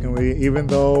last fucking week, even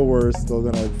though we're still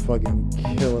gonna fucking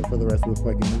kill it for the rest of the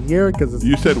fucking year. Because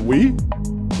you said we?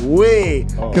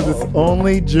 Because it's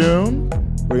only June.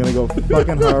 We're gonna go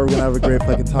fucking hard. We're gonna have a great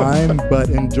fucking time. But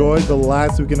enjoy the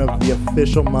last weekend of the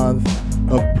official month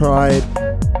of Pride.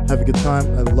 Have a good time.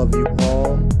 I love you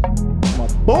all. My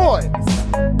boys,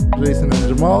 Jason and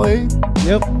Jamali.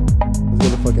 Yep. Let's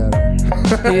get the fuck out of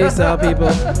here. Peace out,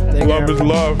 people. Take love care. is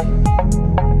love.